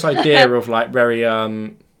kind of this idea of like very I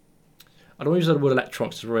don't use the word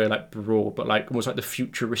electronics, it's very like broad, but like almost like the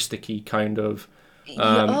futuristic-y kind of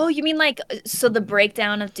Oh, you mean like so the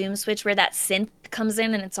breakdown of Doom Switch where that synth comes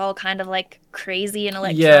in and it's all kind of like crazy and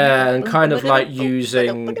electronic, yeah, like and boom, kind of like ba-da-dum, boom, ba-dum,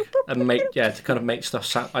 using ba-dum, boop, and make ba-da-dum. yeah to kind of make stuff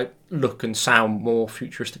sound like look and sound more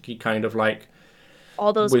futuristic-y, kind of like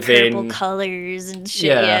All those purple within colors and shit,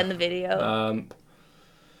 yeah, yeah. in the video.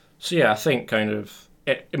 So yeah, I think kind of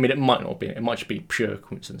I mean, it might not be. It might just be pure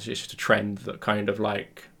coincidence. It's just a trend that kind of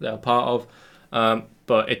like they're part of.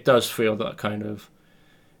 But it does feel that kind of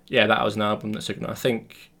yeah, that was an album that signaled. I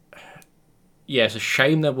think yeah, it's a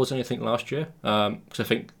shame there wasn't anything last year.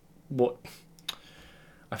 Because what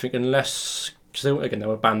I think unless because again they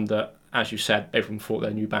were a band that, as you said, everyone thought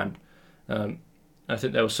they're a new band. I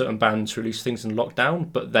think there were certain bands who released things in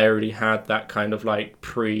lockdown, but they already had that kind of like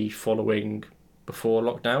pre-following before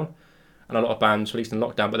lockdown, and a lot of bands released in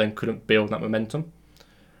lockdown, but then couldn't build that momentum.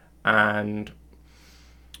 And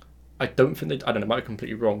I don't think they. I don't know. I might be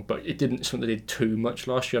completely wrong, but it didn't. Something they did too much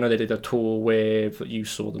last year. I know they did a tour with that you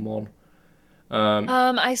saw them on.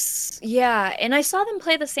 Yeah, and I saw them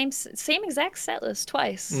play the same exact set list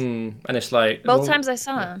twice. And it's like Both times I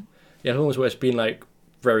saw yeah, them. yeah, almost where it's been like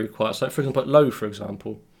very quiet. So, like, for example, like Low, for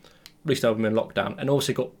example, released an album in lockdown, and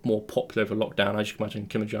also got more popular over lockdown, as you can imagine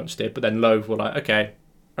Kim and Giants did. But then Low were like, okay,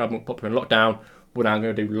 album got popular in lockdown, we're now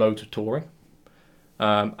going to do loads of touring,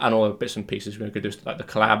 and all the bits and pieces. We're going to do like the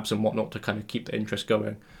collabs and whatnot to kind of keep the interest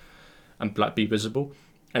going and like be visible.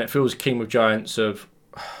 And it feels King of Giants have,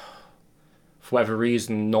 for whatever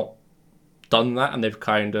reason, not done that, and they've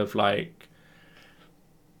kind of like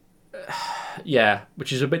yeah,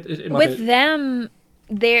 which is a bit in my With opinion,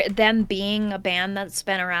 them being a band that's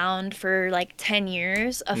been around for like 10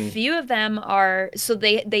 years, a mm, few of them are so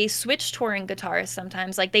they switch touring guitarists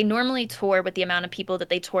sometimes. Like they normally tour with the amount of people that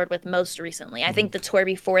they toured with most recently. I think the tour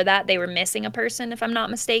before that they were missing a person, if I'm not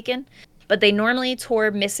mistaken. But they normally tour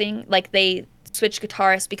missing, like they switch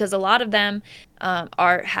guitarists because a lot of them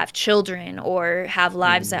are have children or have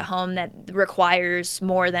lives at home that requires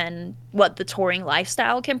more than what the touring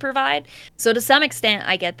lifestyle can provide. So to some extent,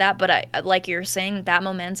 I get that, but like you're saying, that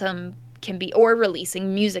momentum can be, or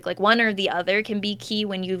releasing music, like one or the other can be key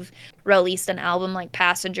when you've released an album like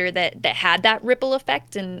Passenger that had that ripple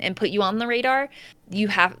effect and put you on the radar. You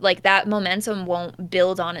have like that momentum won't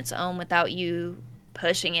build on its own without you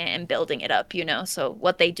pushing it and building it up, you know. So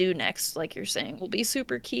what they do next, like you're saying, will be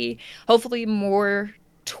super key. Hopefully more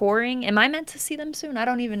touring. Am I meant to see them soon?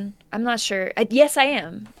 I'm not sure. Yes, I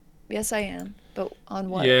am. Yes, I am. But on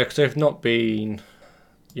what? Yeah, because they've not been,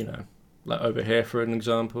 you know, like over here for an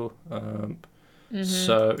example. Mm-hmm.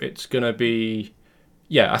 So it's gonna be,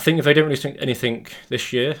 yeah. I think if they don't release anything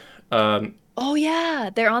this year, Oh yeah,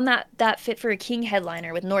 they're on that Fit for a King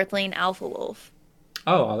headliner with North Lane Alpha Wolf.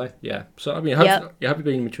 oh, are they? Yeah. So I mean, Yep. hopefully, you have to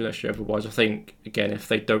be into next year. Otherwise, I think again, if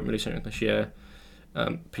they don't release anything this year,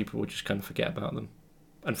 people will just kind of forget about them.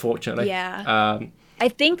 Unfortunately. Yeah. I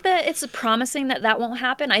think that it's promising that that won't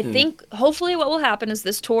happen. I Mm, think hopefully what will happen is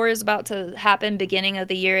this tour is about to happen beginning of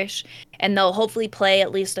the yearish, and they'll hopefully play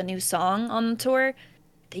at least a new song on the tour.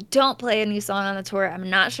 They don't play a new song on the tour. I'm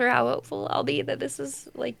not sure how hopeful I'll be that this is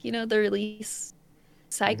like, you know, the release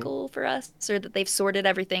mhm. cycle for us, or that they've sorted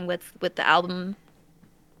everything with the album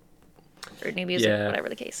or new music, Yeah. whatever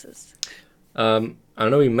the case is. I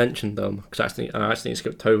know we mentioned them because I actually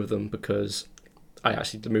skipped over them because I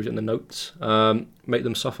actually moved it in the notes. Make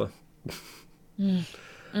them suffer. Mm.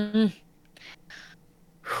 Mm.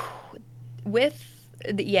 With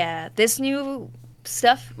yeah, this new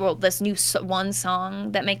stuff, well, this new one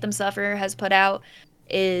song that Make Them Suffer has put out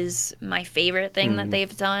is my favorite thing that Mm.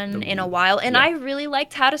 they've done in a Ooh. while, and Yeah. I really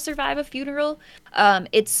liked How to Survive a Funeral.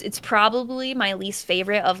 It's probably my least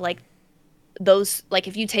favorite of like those, like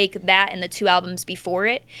if you take that and the two albums before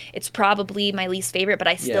it, it's probably my least favorite, but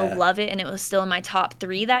I still Yeah. love it and it was still in my top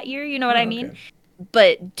 3 that year, you know what I Oh, mean? okay.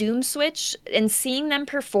 But Doom Switch and seeing them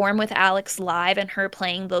perform with Alex live and her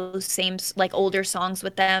playing those same like older songs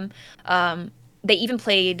with them, they even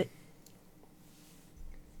played,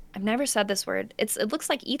 I've never said this word. It looks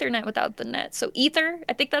like Ethernet without the net. So Ether,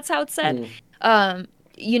 I think that's how it's said. Mm.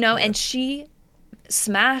 You know, Yeah. and she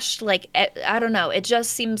smashed like I don't know. It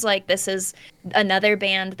just seems like this is another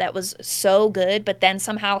band that was so good, but then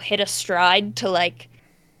somehow hit a stride to like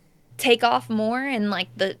take off more, and like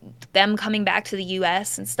them coming back to the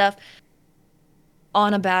US and stuff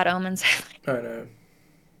on a Bad Omens. I know.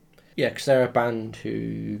 Yeah, because they're a band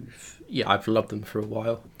who, yeah, I've loved them for a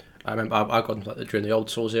while. I remember I got them like during the Old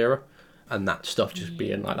Souls era, and that stuff just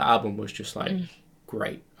being like the album was just like Mm.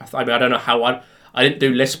 great. I mean, I don't know how I didn't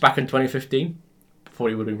do lists back in 2015. Thought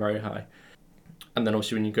it would have been very high. And then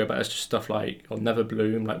obviously when you go back, it's just stuff like "I'll Never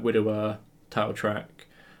Bloom," like "Widower," title track,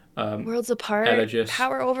 Worlds Apart, "Elegies."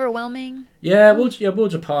 Power Overwhelming. Yeah, Ooh.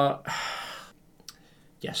 Worlds Apart.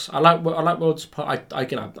 Yes, I like Worlds Apart.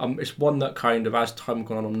 It's one that kind of as time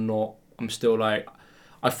gone on, I'm not. I'm still like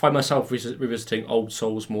I find myself revisiting Old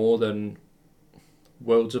Souls more than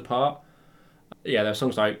Worlds Apart. Yeah, there's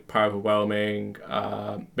songs like Power Overwhelming,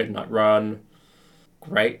 Midnight Run,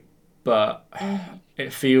 great, but Mhm.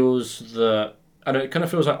 it feels that and it kind of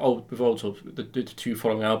feels like with Old Souls, the two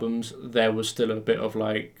following albums, there was still a bit of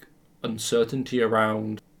like uncertainty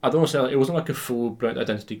around. I don't want to say like, it wasn't like a full blown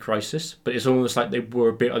identity crisis, but it's almost like they were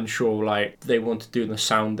a bit unsure, like they wanted to do the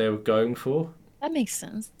sound they were going for. That makes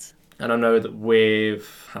sense. And I know that with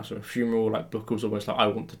House of a Funeral, like Booker was almost like, I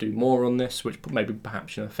want to do more on this, which maybe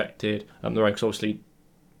perhaps affected the ranks. Obviously,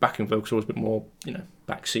 backing vocals always a bit more,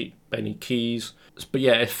 backseat, any keys. But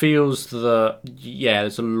yeah, it feels that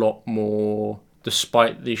there's a lot more,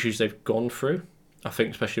 despite the issues they've gone through. I think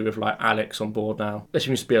especially with like Alex on board now, there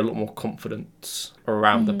seems to be a lot more confidence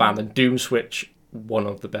around the band. Mhm. And Doom Switch, one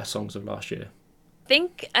of the best songs of last year.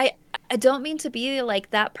 Think I don't mean to be like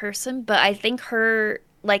that person, but I think her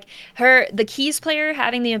the keys player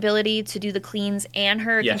having the ability to do the cleans and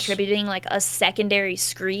her Yes. contributing like a secondary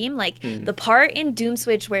scream, like Mm. the part in Doom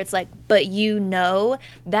Switch where it's like, but you know,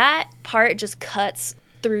 that part just cuts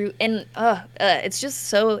through, and it's just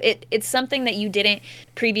so it's something that you didn't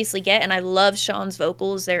previously get. And I love Sean's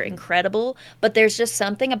vocals, they're incredible, but there's just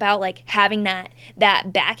something about like having that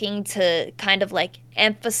backing to kind of like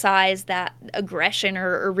emphasize that aggression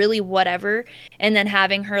or really whatever, and then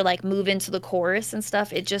having her like move into the chorus and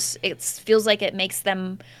stuff. It feels like it makes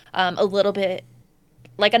them a little bit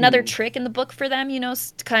like another Mm. trick in the book for them, you know,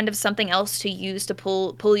 kind of something else to use to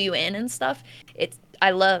pull you in and stuff. It's I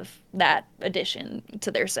love that addition to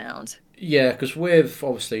their sound. Yeah, because with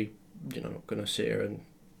obviously, not going to sit here and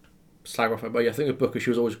slag off her, but yeah, I think with Booker, she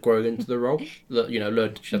was always growing into the role. That she had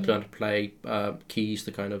to Mhm. learn to play keys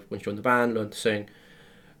to kind of when she joined the band, learn to sing,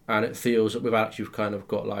 and it feels that with Alex, you've kind of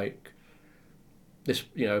got like this,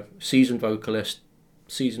 seasoned vocalist,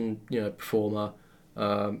 seasoned, performer,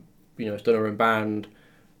 has done her own band,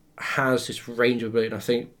 has this range of ability, and I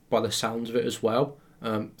think by the sounds of it as well,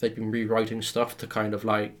 they've been rewriting stuff to kind of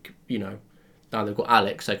like, now they've got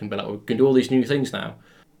Alex, they can be like, we can do all these new things now.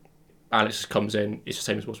 Alex comes in, it's the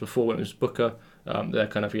same as it was before when it was Booker. They're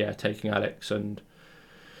kind of, taking Alex and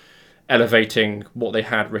elevating what they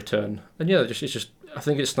had written. And I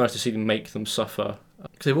think it's nice to see them make them suffer.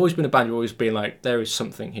 Because they've always been a band who've always been like, there is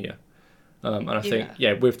something here. And I think,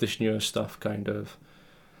 with this newer stuff, kind of,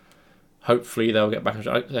 hopefully they'll get back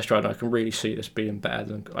on their stride. I can really see this being better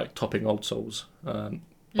than like topping Old Souls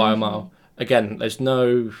by a mile. Again, this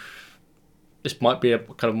might be a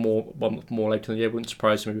kind of more later in the year. It wouldn't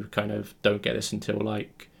surprise me if we kind of don't get this until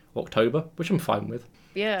like October, which I'm fine with.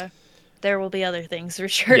 Yeah, there will be other things for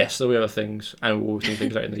sure. Yes, there'll be other things, and we'll do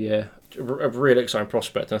things later in the year. A really exciting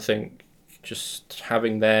prospect, and I think just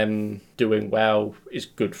having them doing well is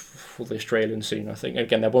good for the Australian scene. I think,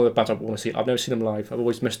 again, they're one of the bands I want to see. I've never seen them live. I've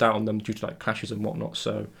always missed out on them due to like clashes and whatnot.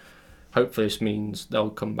 So hopefully this means they'll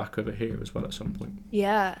come back over here as well at some point.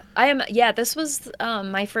 Yeah, I am. Yeah, this was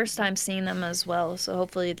my first time seeing them as well. So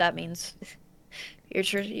hopefully that means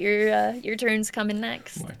your turn's coming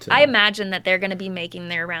next. I imagine that they're going to be making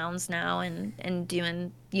their rounds now and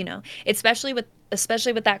doing, especially with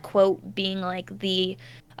that quote being like the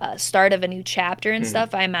start of a new chapter and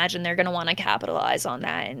stuff. I imagine they're going to want to capitalize on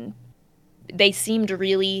that. And they seemed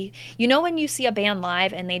really, when you see a band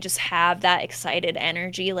live and they just have that excited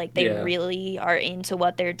energy, like they really are into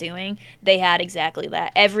what they're doing. They had exactly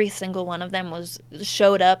that. Every single one of them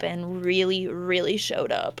showed up and really, really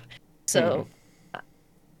showed up. So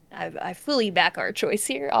I fully back our choice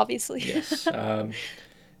here, obviously. Yes. I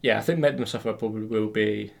think Make Them Suffer probably will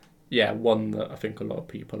be, one that I think a lot of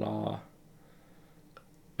people are,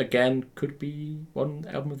 again, could be one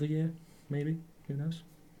album of the year, maybe. Who knows?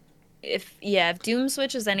 If Doom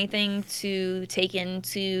Switch is anything to take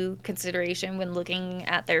into consideration when looking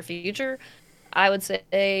at their future, I would say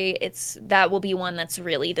that will be one that's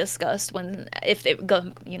really discussed if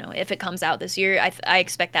it comes out this year. I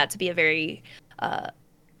expect that to be a very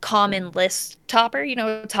common list topper,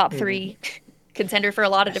 top 3 contender for a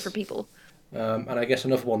lot of different people. And I guess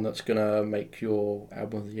another one that's going to make your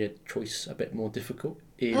album of the year choice a bit more difficult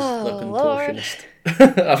is The Contortionist.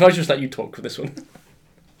 I'll just let you talk for this one.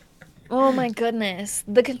 Oh my goodness.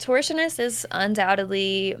 The Contortionist is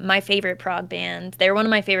undoubtedly my favorite prog band. They're one of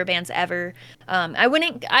my favorite bands ever. I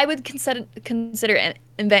would consider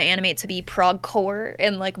Invent Animate to be prog core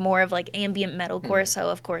and like more of like ambient metalcore. So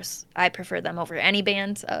of course I prefer them over any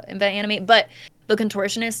band, Invent Animate. But The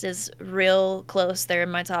Contortionist is real close. They're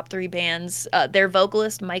in my top 3 bands. Their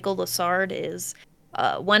vocalist Michael Lassard is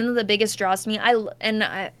one of the biggest draws to me.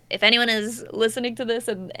 If anyone is listening to this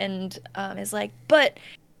and is like, but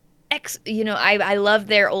I love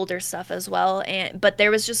their older stuff as well, but there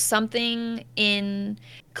was just something in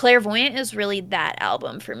Clairvoyant is really that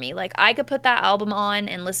album for me. Like I could put that album on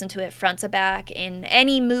and listen to it front to back in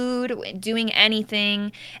any mood, doing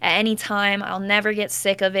anything at any time. I'll never get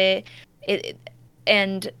sick of it.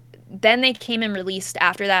 And then they came and released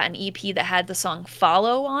after that an EP that had the song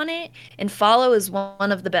Follow on it, and Follow is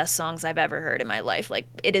one of the best songs I've ever heard in my life. Like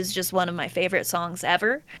it is just one of my favorite songs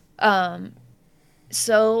ever.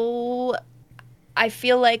 So I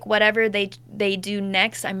feel like whatever they do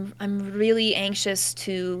next, I'm really anxious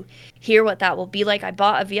to hear what that will be like. I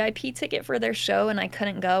bought a VIP ticket for their show and I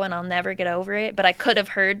couldn't go, and I'll never get over it. But I could have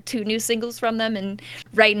heard 2 new singles from them, and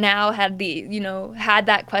right now had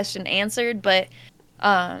that question answered. But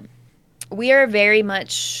we are very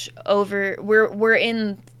much over. We're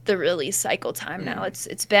in the release cycle time now.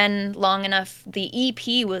 It's been long enough. The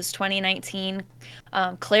EP was 2019.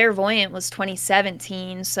 Clairvoyant was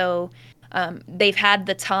 2017. So they've had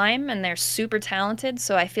the time and they're super talented.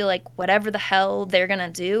 So I feel like whatever the hell they're going to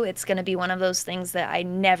do, it's going to be one of those things that I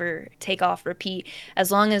never take off repeat as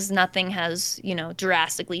long as nothing has,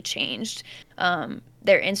 drastically changed.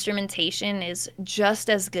 Their instrumentation is just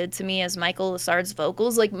as good to me as Michael Lassard's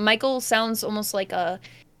vocals. Like Michael sounds almost like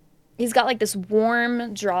he's got like this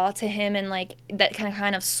warm draw to him and like that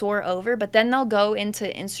kind of soar over, but then they'll go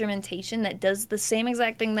into instrumentation that does the same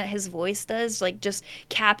exact thing that his voice does, like just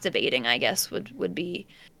captivating, I guess would be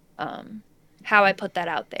how I put that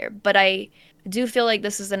out there. But I do feel like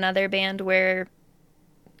this is another band where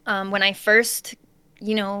when I first,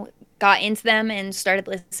 got into them and started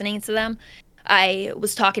listening to them, I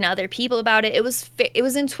was talking to other people about it. It was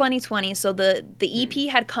in 2020, so the EP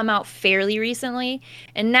had come out fairly recently,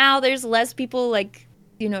 and now there's less people like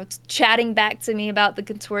chatting back to me about The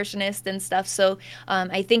Contortionist and stuff. So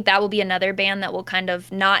I think that will be another band that will kind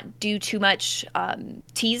of not do too much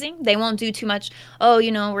teasing. They won't do too much. Oh,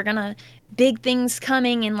 we're gonna big things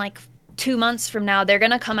coming in like 2 months from now, they're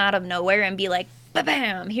gonna come out of nowhere and be like,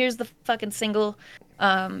 bam, here's the fucking single.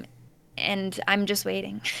 And I'm just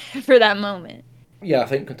waiting for that moment. Yeah, I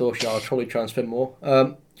think Contortion I'll probably try and spend more.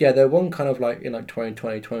 Yeah, there one kind of like in like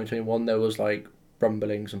 2020, 2021, there was like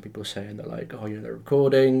rumblings and people saying that like, oh, they're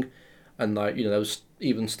recording, and like, there was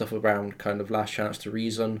even stuff around kind of Last Chance to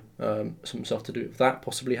Reason, some stuff to do with that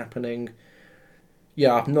possibly happening.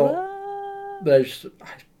 Yeah, I've not. What? There's,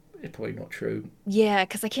 it's probably not true. Yeah,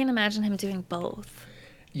 because I can't imagine him doing both.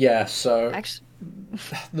 Yeah, so Actually,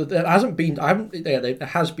 there hasn't been. I haven't. Yeah, there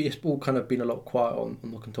has been. It's all kind of been a lot quiet on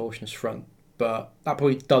the Contortionist front, but that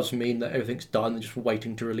probably does mean that everything's done and just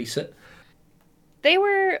waiting to release it. they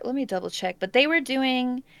were, let me double check, but they were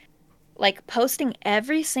doing like posting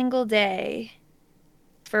every single day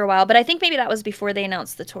for a while. But I think maybe that was before they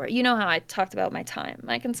announced the tour. You know how I talked about my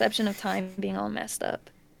conception of time being all messed up.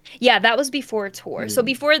 Yeah, that was before tour. So Mm.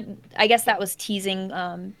 before, I guess that was teasing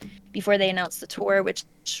before they announced the tour, which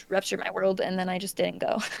ruptured my world, and then I just didn't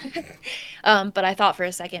go. But I thought for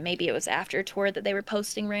a second maybe it was after tour that they were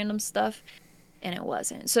posting random stuff, and it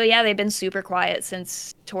wasn't. So yeah, they've been super quiet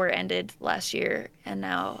since tour ended last year, and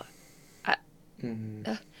now I, Mm.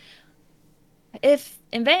 uh, if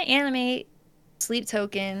Invent Animate, Sleep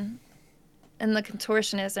Token, and The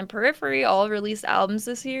Contortionist and Periphery all released albums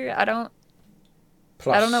this year, I don't know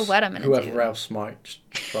Plus, what I'm gonna whoever do. else might just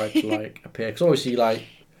try to like appear, because obviously, like,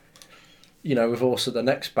 with also the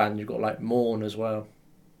next band, you've got like Morn as well.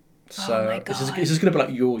 Oh my So this is God. gonna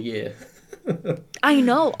be like your year. I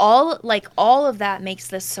know all of that makes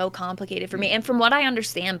this so complicated for me. Mm. And from what I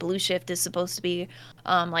understand, Blue Shift is supposed to be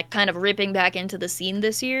like kind of ripping back into the scene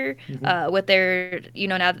this year Hmm. with their,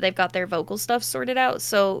 now that they've got their vocal stuff sorted out.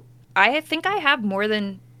 So I think I have more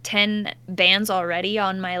than 10 bands already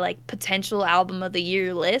on my like potential album of the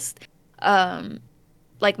year list. Um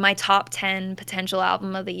like my top 10 potential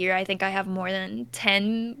album of the year, I think I have more than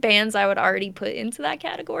 10 bands I would already put into that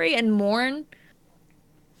category, and Mourn,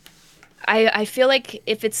 I feel like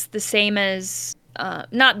if it's the same as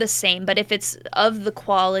not the same, but if it's of the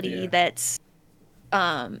quality Yeah. that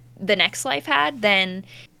the Next Life had, then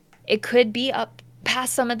it could be up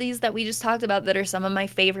past some of these that we just talked about that are some of my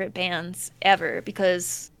favorite bands ever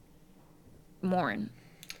because Mourn.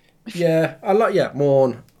 Yeah, I like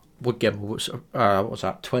Morn. What was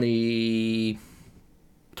that? 2021.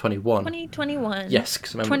 2021. Yes,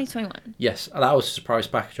 because I remember. 2021. Yes, that was a surprise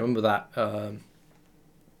package. I remember that.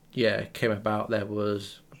 Yeah, it came about. There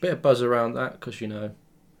was a bit of buzz around that because who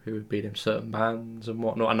had been in certain bands and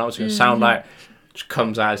whatnot. And I was going to sound Hmm. like just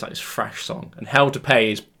comes out as like this fresh song. And Hell to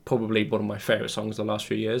Pay is probably one of my favourite songs of the last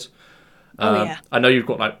few years. Oh yeah. I know you've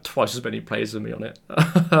got like twice as many plays as me on it.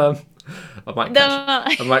 um, I might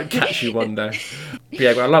catch The I might catch you one day. But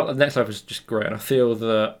yeah, but I love the next life is just great, and I feel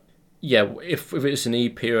that if it's an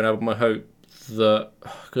EP or an album, I hope that,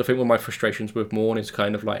 because I think one of my frustrations with Morn is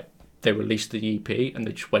kind of like they released the EP and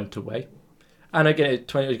they just went away, and again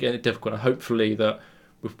it's difficult. And hopefully that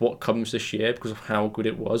with what comes this year, because of how good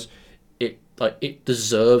it was, it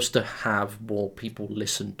deserves to have more people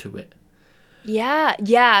listen to it. Yeah,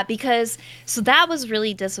 yeah, because so that was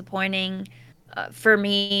really disappointing for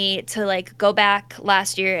me to like go back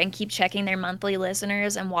last year and keep checking their monthly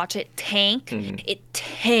listeners and watch it tank. Mm. It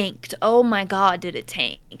tanked. Oh my God, did it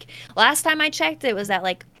tank? Last time I checked, it was at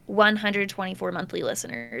like 124 monthly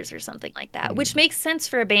listeners or something like that, which Mm. makes sense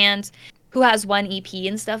for a band who has one EP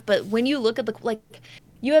and stuff. But when you look at the like,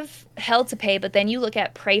 you have Hell to Pay, but then you look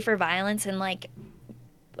at Pray for Violence and like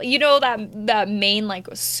that main like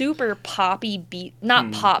super poppy beat, not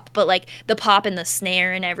Mm. pop, but like the pop and the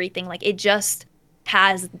snare and everything, like it just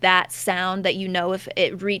has that sound that if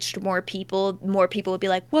it reached more people would be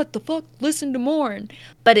like, what the fuck, listen to Mourn.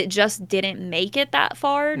 But it just didn't make it that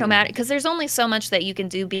far, no matter, Mm. because there's only so much that you can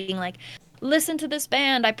do being like, listen to this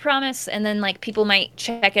band, I promise. And then like people might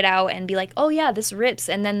check it out and be like, oh yeah, this rips.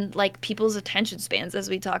 And then like people's attention spans, as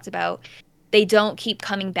we talked about, they don't keep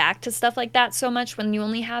coming back to stuff like that so much when you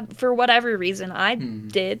only have, for whatever reason,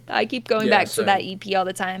 Mm. I keep going Yeah, back to that same. EP all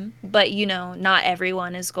the time. But not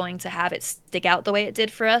everyone is going to have it stick out the way it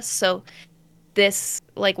did for us. So this,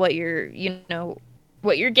 like what you're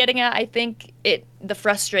getting at, I think the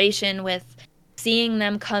frustration with seeing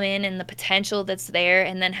them come in and the potential that's there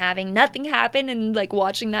and then having nothing happen and like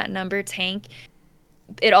watching that number tank,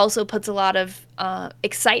 it also puts a lot of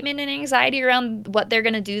excitement and anxiety around what they're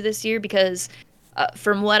going to do this year because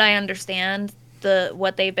from what I understand,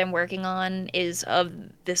 what they've been working on is of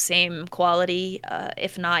the same quality,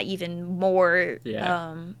 if not even more.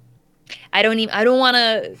 Yeah. I don't want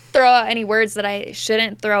to throw out any words that I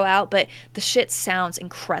shouldn't throw out, but the shit sounds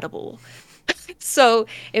incredible. So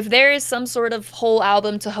if there is some sort of whole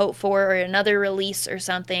album to hope for or another release or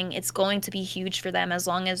something, it's going to be huge for them as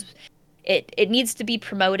long as it needs to be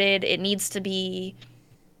promoted, it needs to be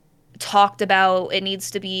talked about, it needs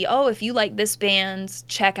to be, oh, if you like this band,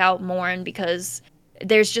 check out Mourn, because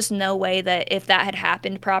there's just no way that if that had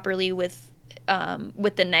happened properly with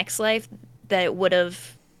the Next Life, that it would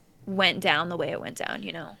have went down the way it went down,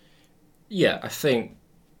 you know. Yeah, I think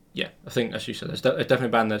as you said, there's definitely a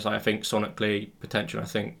band that's like, I think sonically potential. I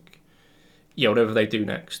think whatever they do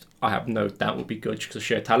next, I have no doubt will be good because of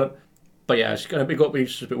sheer talent. But yeah, it's gonna be got to be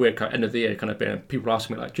just a bit weird. Kind of end of the year, kind of being people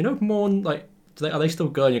asking me like, do you know more like are they still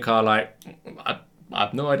going? Your car like I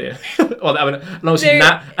have no idea. Well, I mean, and obviously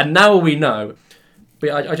now we know.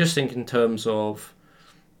 But I just think in terms of,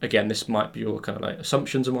 again, this might be your kind of like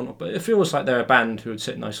assumptions and whatnot, but it feels like they're a band who would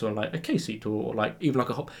sit nice on like a KC tour or like even like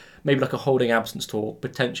maybe like a Holding Absence tour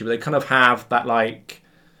potentially. But they kind of have that like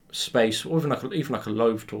space, or even like a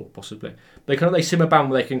Loathe tour possibly. They seem a band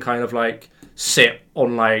where they can kind of like sit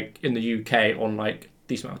on like in the UK on like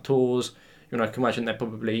decent amount of tours. You know, I can imagine they're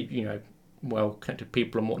probably well connected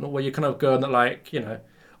people and whatnot. Where you're kind of going that like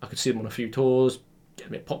I could see them on a few tours, get a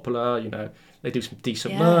bit popular. They do some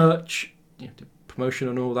decent merch, do promotion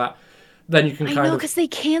and all that. Then you can I kind know, of. because they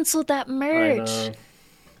canceled that I merch. know.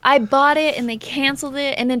 I bought it and they canceled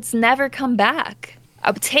it and it's never come back.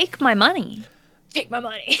 I would take my money. Take my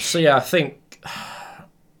money. So yeah, I think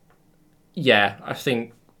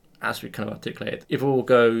as we kind of articulated, if all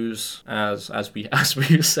goes as we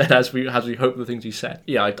said, as we hope the things we said,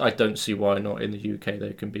 yeah, I don't see why not in the UK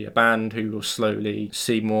there can be a band who will slowly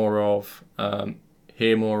see more of,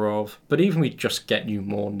 hear more of. But even we just get new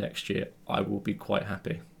more next year, I will be quite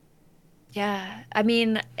happy. Yeah, I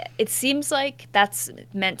mean, it seems like that's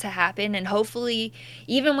meant to happen, and hopefully,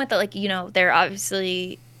 even with the, like, they're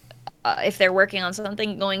obviously, if they're working on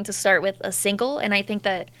something, going to start with a single, and I think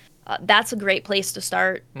that that's a great place to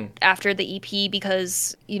start after the EP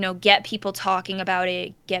because, get people talking about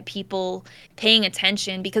it, get people paying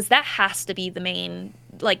attention, because that has to be the main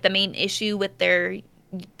issue with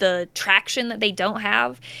the traction that they don't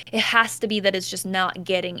have. It has to be that it's just not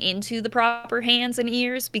getting into the proper hands and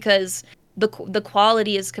ears because the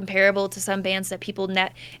quality is comparable to some bands that people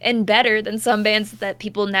and better than some bands that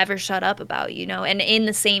people never shut up about, and in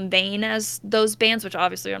the same vein as those bands, which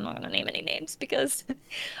obviously I'm not going to name any names because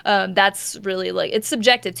that's really like it's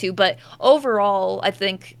subjective too, but overall I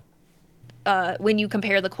think when you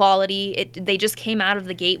compare the quality, they just came out of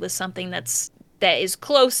the gate with something that is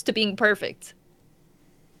close to being perfect.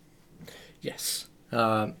 Yes.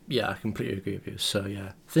 Yeah, I completely agree with you. So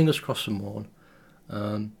yeah, fingers crossed for Morn.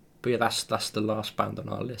 But yeah, that's the last band on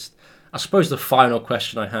our list. I suppose the final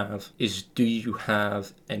question I have is: do you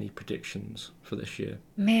have any predictions for this year?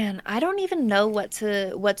 Man, I don't even know what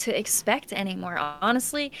to expect anymore.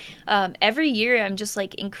 Honestly, every year I'm just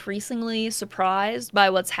like increasingly surprised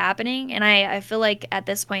by what's happening, and I feel like at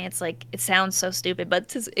this point it's like it sounds so stupid, but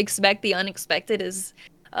to expect the unexpected is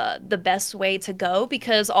the best way to go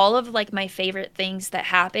because all of like my favorite things that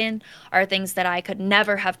happen are things that I could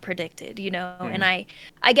never have predicted, And I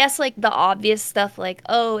guess like the obvious stuff like,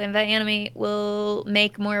 oh, Invent Animate will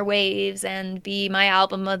make more waves and be my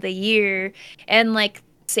album of the year and like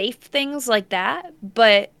safe things like that.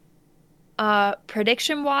 But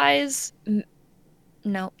prediction wise,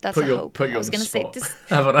 no, that's Put a you hope. put you I on was the gonna say spot, this.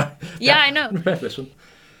 haven't I? Yeah, Yeah, I know. prepare for this one.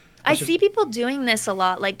 I That's just see people doing this a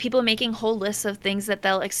lot, like people making whole lists of things that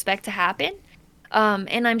they'll expect to happen.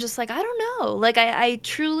 And I'm just like, I don't know. Like I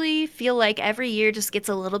truly feel like every year just gets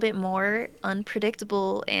a little bit more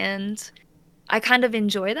unpredictable and I kind of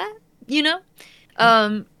enjoy that, you know?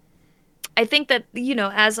 Um, I think that,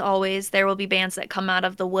 as always, there will be bands that come out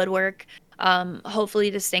of the woodwork.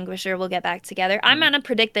 Hopefully Distinguisher will get back together. I'm gonna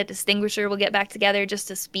predict that Distinguisher will get back together just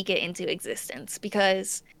to speak it into existence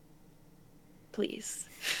because please.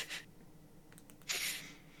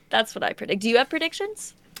 That's what I predict. Do you have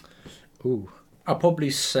predictions? ooh. I'll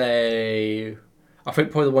probably say. I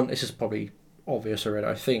think probably the one. This is probably obvious already.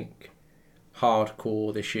 I think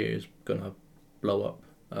hardcore this year is gonna blow up.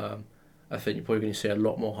 I think you're probably going to see a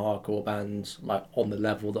lot more hardcore bands like on the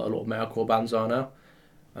level that a lot of metalcore bands are now.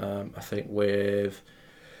 I think with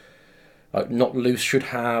like Not Loose should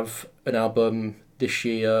have an album this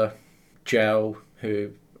year. Gel,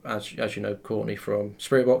 who as you know, Courtney from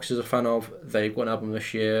Spirit Box is a fan of, they've got an album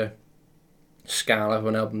this year. Scal have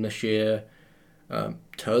an album this year.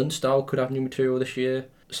 Turnstile could have new material this year.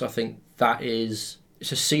 So I think it's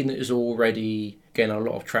a scene that is already getting a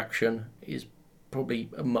lot of traction. It is probably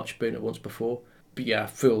a much bigger than it once before. But yeah, I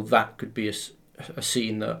feel that could be a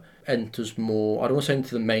scene that enters more. I don't want to say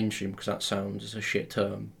into the mainstream because that sounds a shit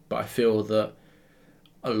term, but I feel that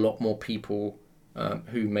a lot more people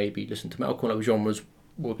who maybe listen to metalcore and other genres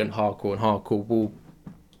will get hardcore, and hardcore will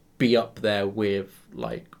be up there with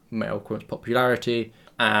like metalcore's popularity.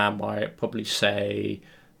 I'd probably say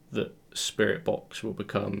that Spirit Box will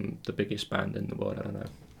become the biggest band in the world. I don't know.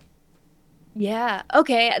 Yeah.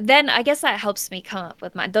 Okay. Then I guess that helps me come up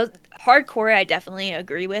with mine. Those hardcore I definitely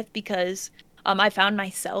agree with because I found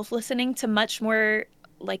myself listening to much more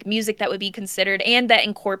like music that would be considered and that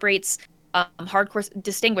incorporates hardcore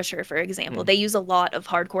Distinguisher, for example. Mm. They use a lot of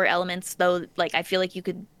hardcore elements, though like I feel like you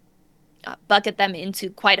could bucket them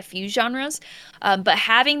into quite a few genres. But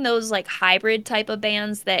having those like hybrid type of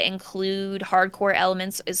bands that include hardcore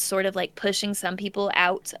elements is sort of like pushing some people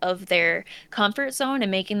out of their comfort zone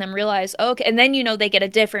and making them realize, oh, okay, and then they get a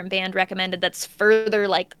different band recommended that's further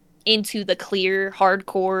like into the clear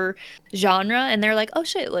hardcore genre, and they're like, oh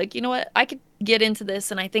shit, like you know what, I could get into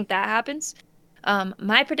this, and I think that happens.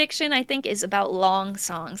 My prediction, I think, is about long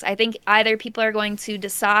songs. I think either people are going to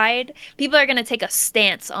take a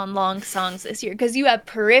stance on long songs this year because you have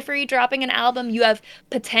Periphery dropping an album, you have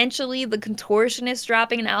potentially the Contortionists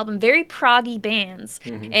dropping an album, very proggy bands,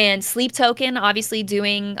 Mm-hmm. and Sleep Token obviously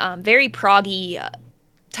doing very proggy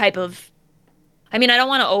type of. I mean, I don't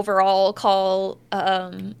want to overall call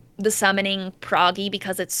the Summoning proggy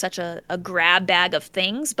because it's such a grab bag of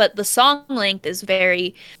things, but the song length is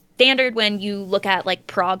very standard when you look at like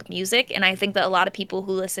prog music. And I think that a lot of people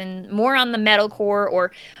who listen more on the metalcore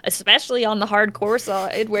or especially on the hardcore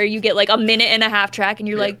side, where you get like a minute and a half track and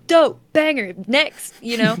you're Yeah. like, dope, banger, next,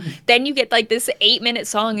 then you get like this 8 minute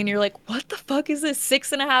song and you're like, what the fuck is this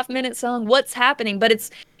 6.5 minute song? What's happening? But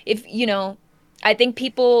if, I think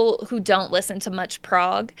people who don't listen to much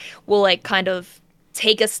prog will like kind of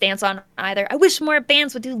take a stance on either. I wish more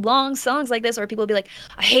bands would do long songs like this, or people would be like,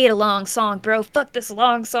 I hate a long song, bro. Fuck this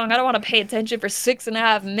long song. I don't want to pay attention for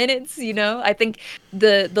 6.5 minutes. I think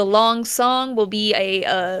the long song will be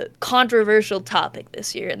a controversial topic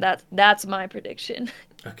this year, and that's my prediction.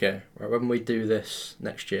 Okay, right. When we do this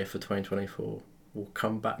next year for 2024, we'll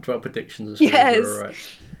come back to our predictions and see if we're Yes. all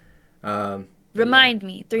right. But yeah, Remind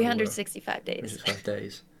me, I will. 365 days. 365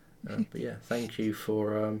 days. But yeah, thank you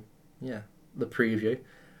for yeah, the preview.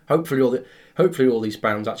 Hopefully all these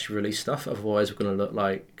bands actually release stuff. Otherwise, we're going to look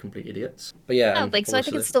like complete idiots. But yeah, Yeah, and like so I think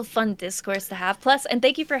obviously, it's still fun discourse to have. Plus, and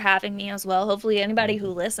thank you for having me as well. Hopefully anybody who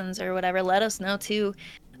listens or whatever, let us know too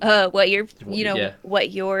what you're yeah,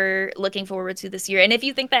 what you're looking forward to this year. And if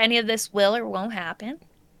you think that any of this will or won't happen,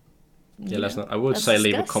 yeah. Let's not. I would let's say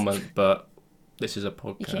leave a discuss. comment, but this is a You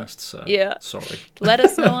can. podcast, so Yeah. sorry. Let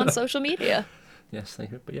us know on social media. Yes,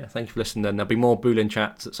 thank you. But yeah, thank you for listening. Then there'll be more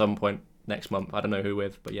BoolinChats at some point next month. I don't know who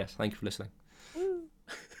with, but yes, thank you for listening. Woo.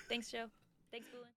 Thanks, Joe. Thanks, Bullen.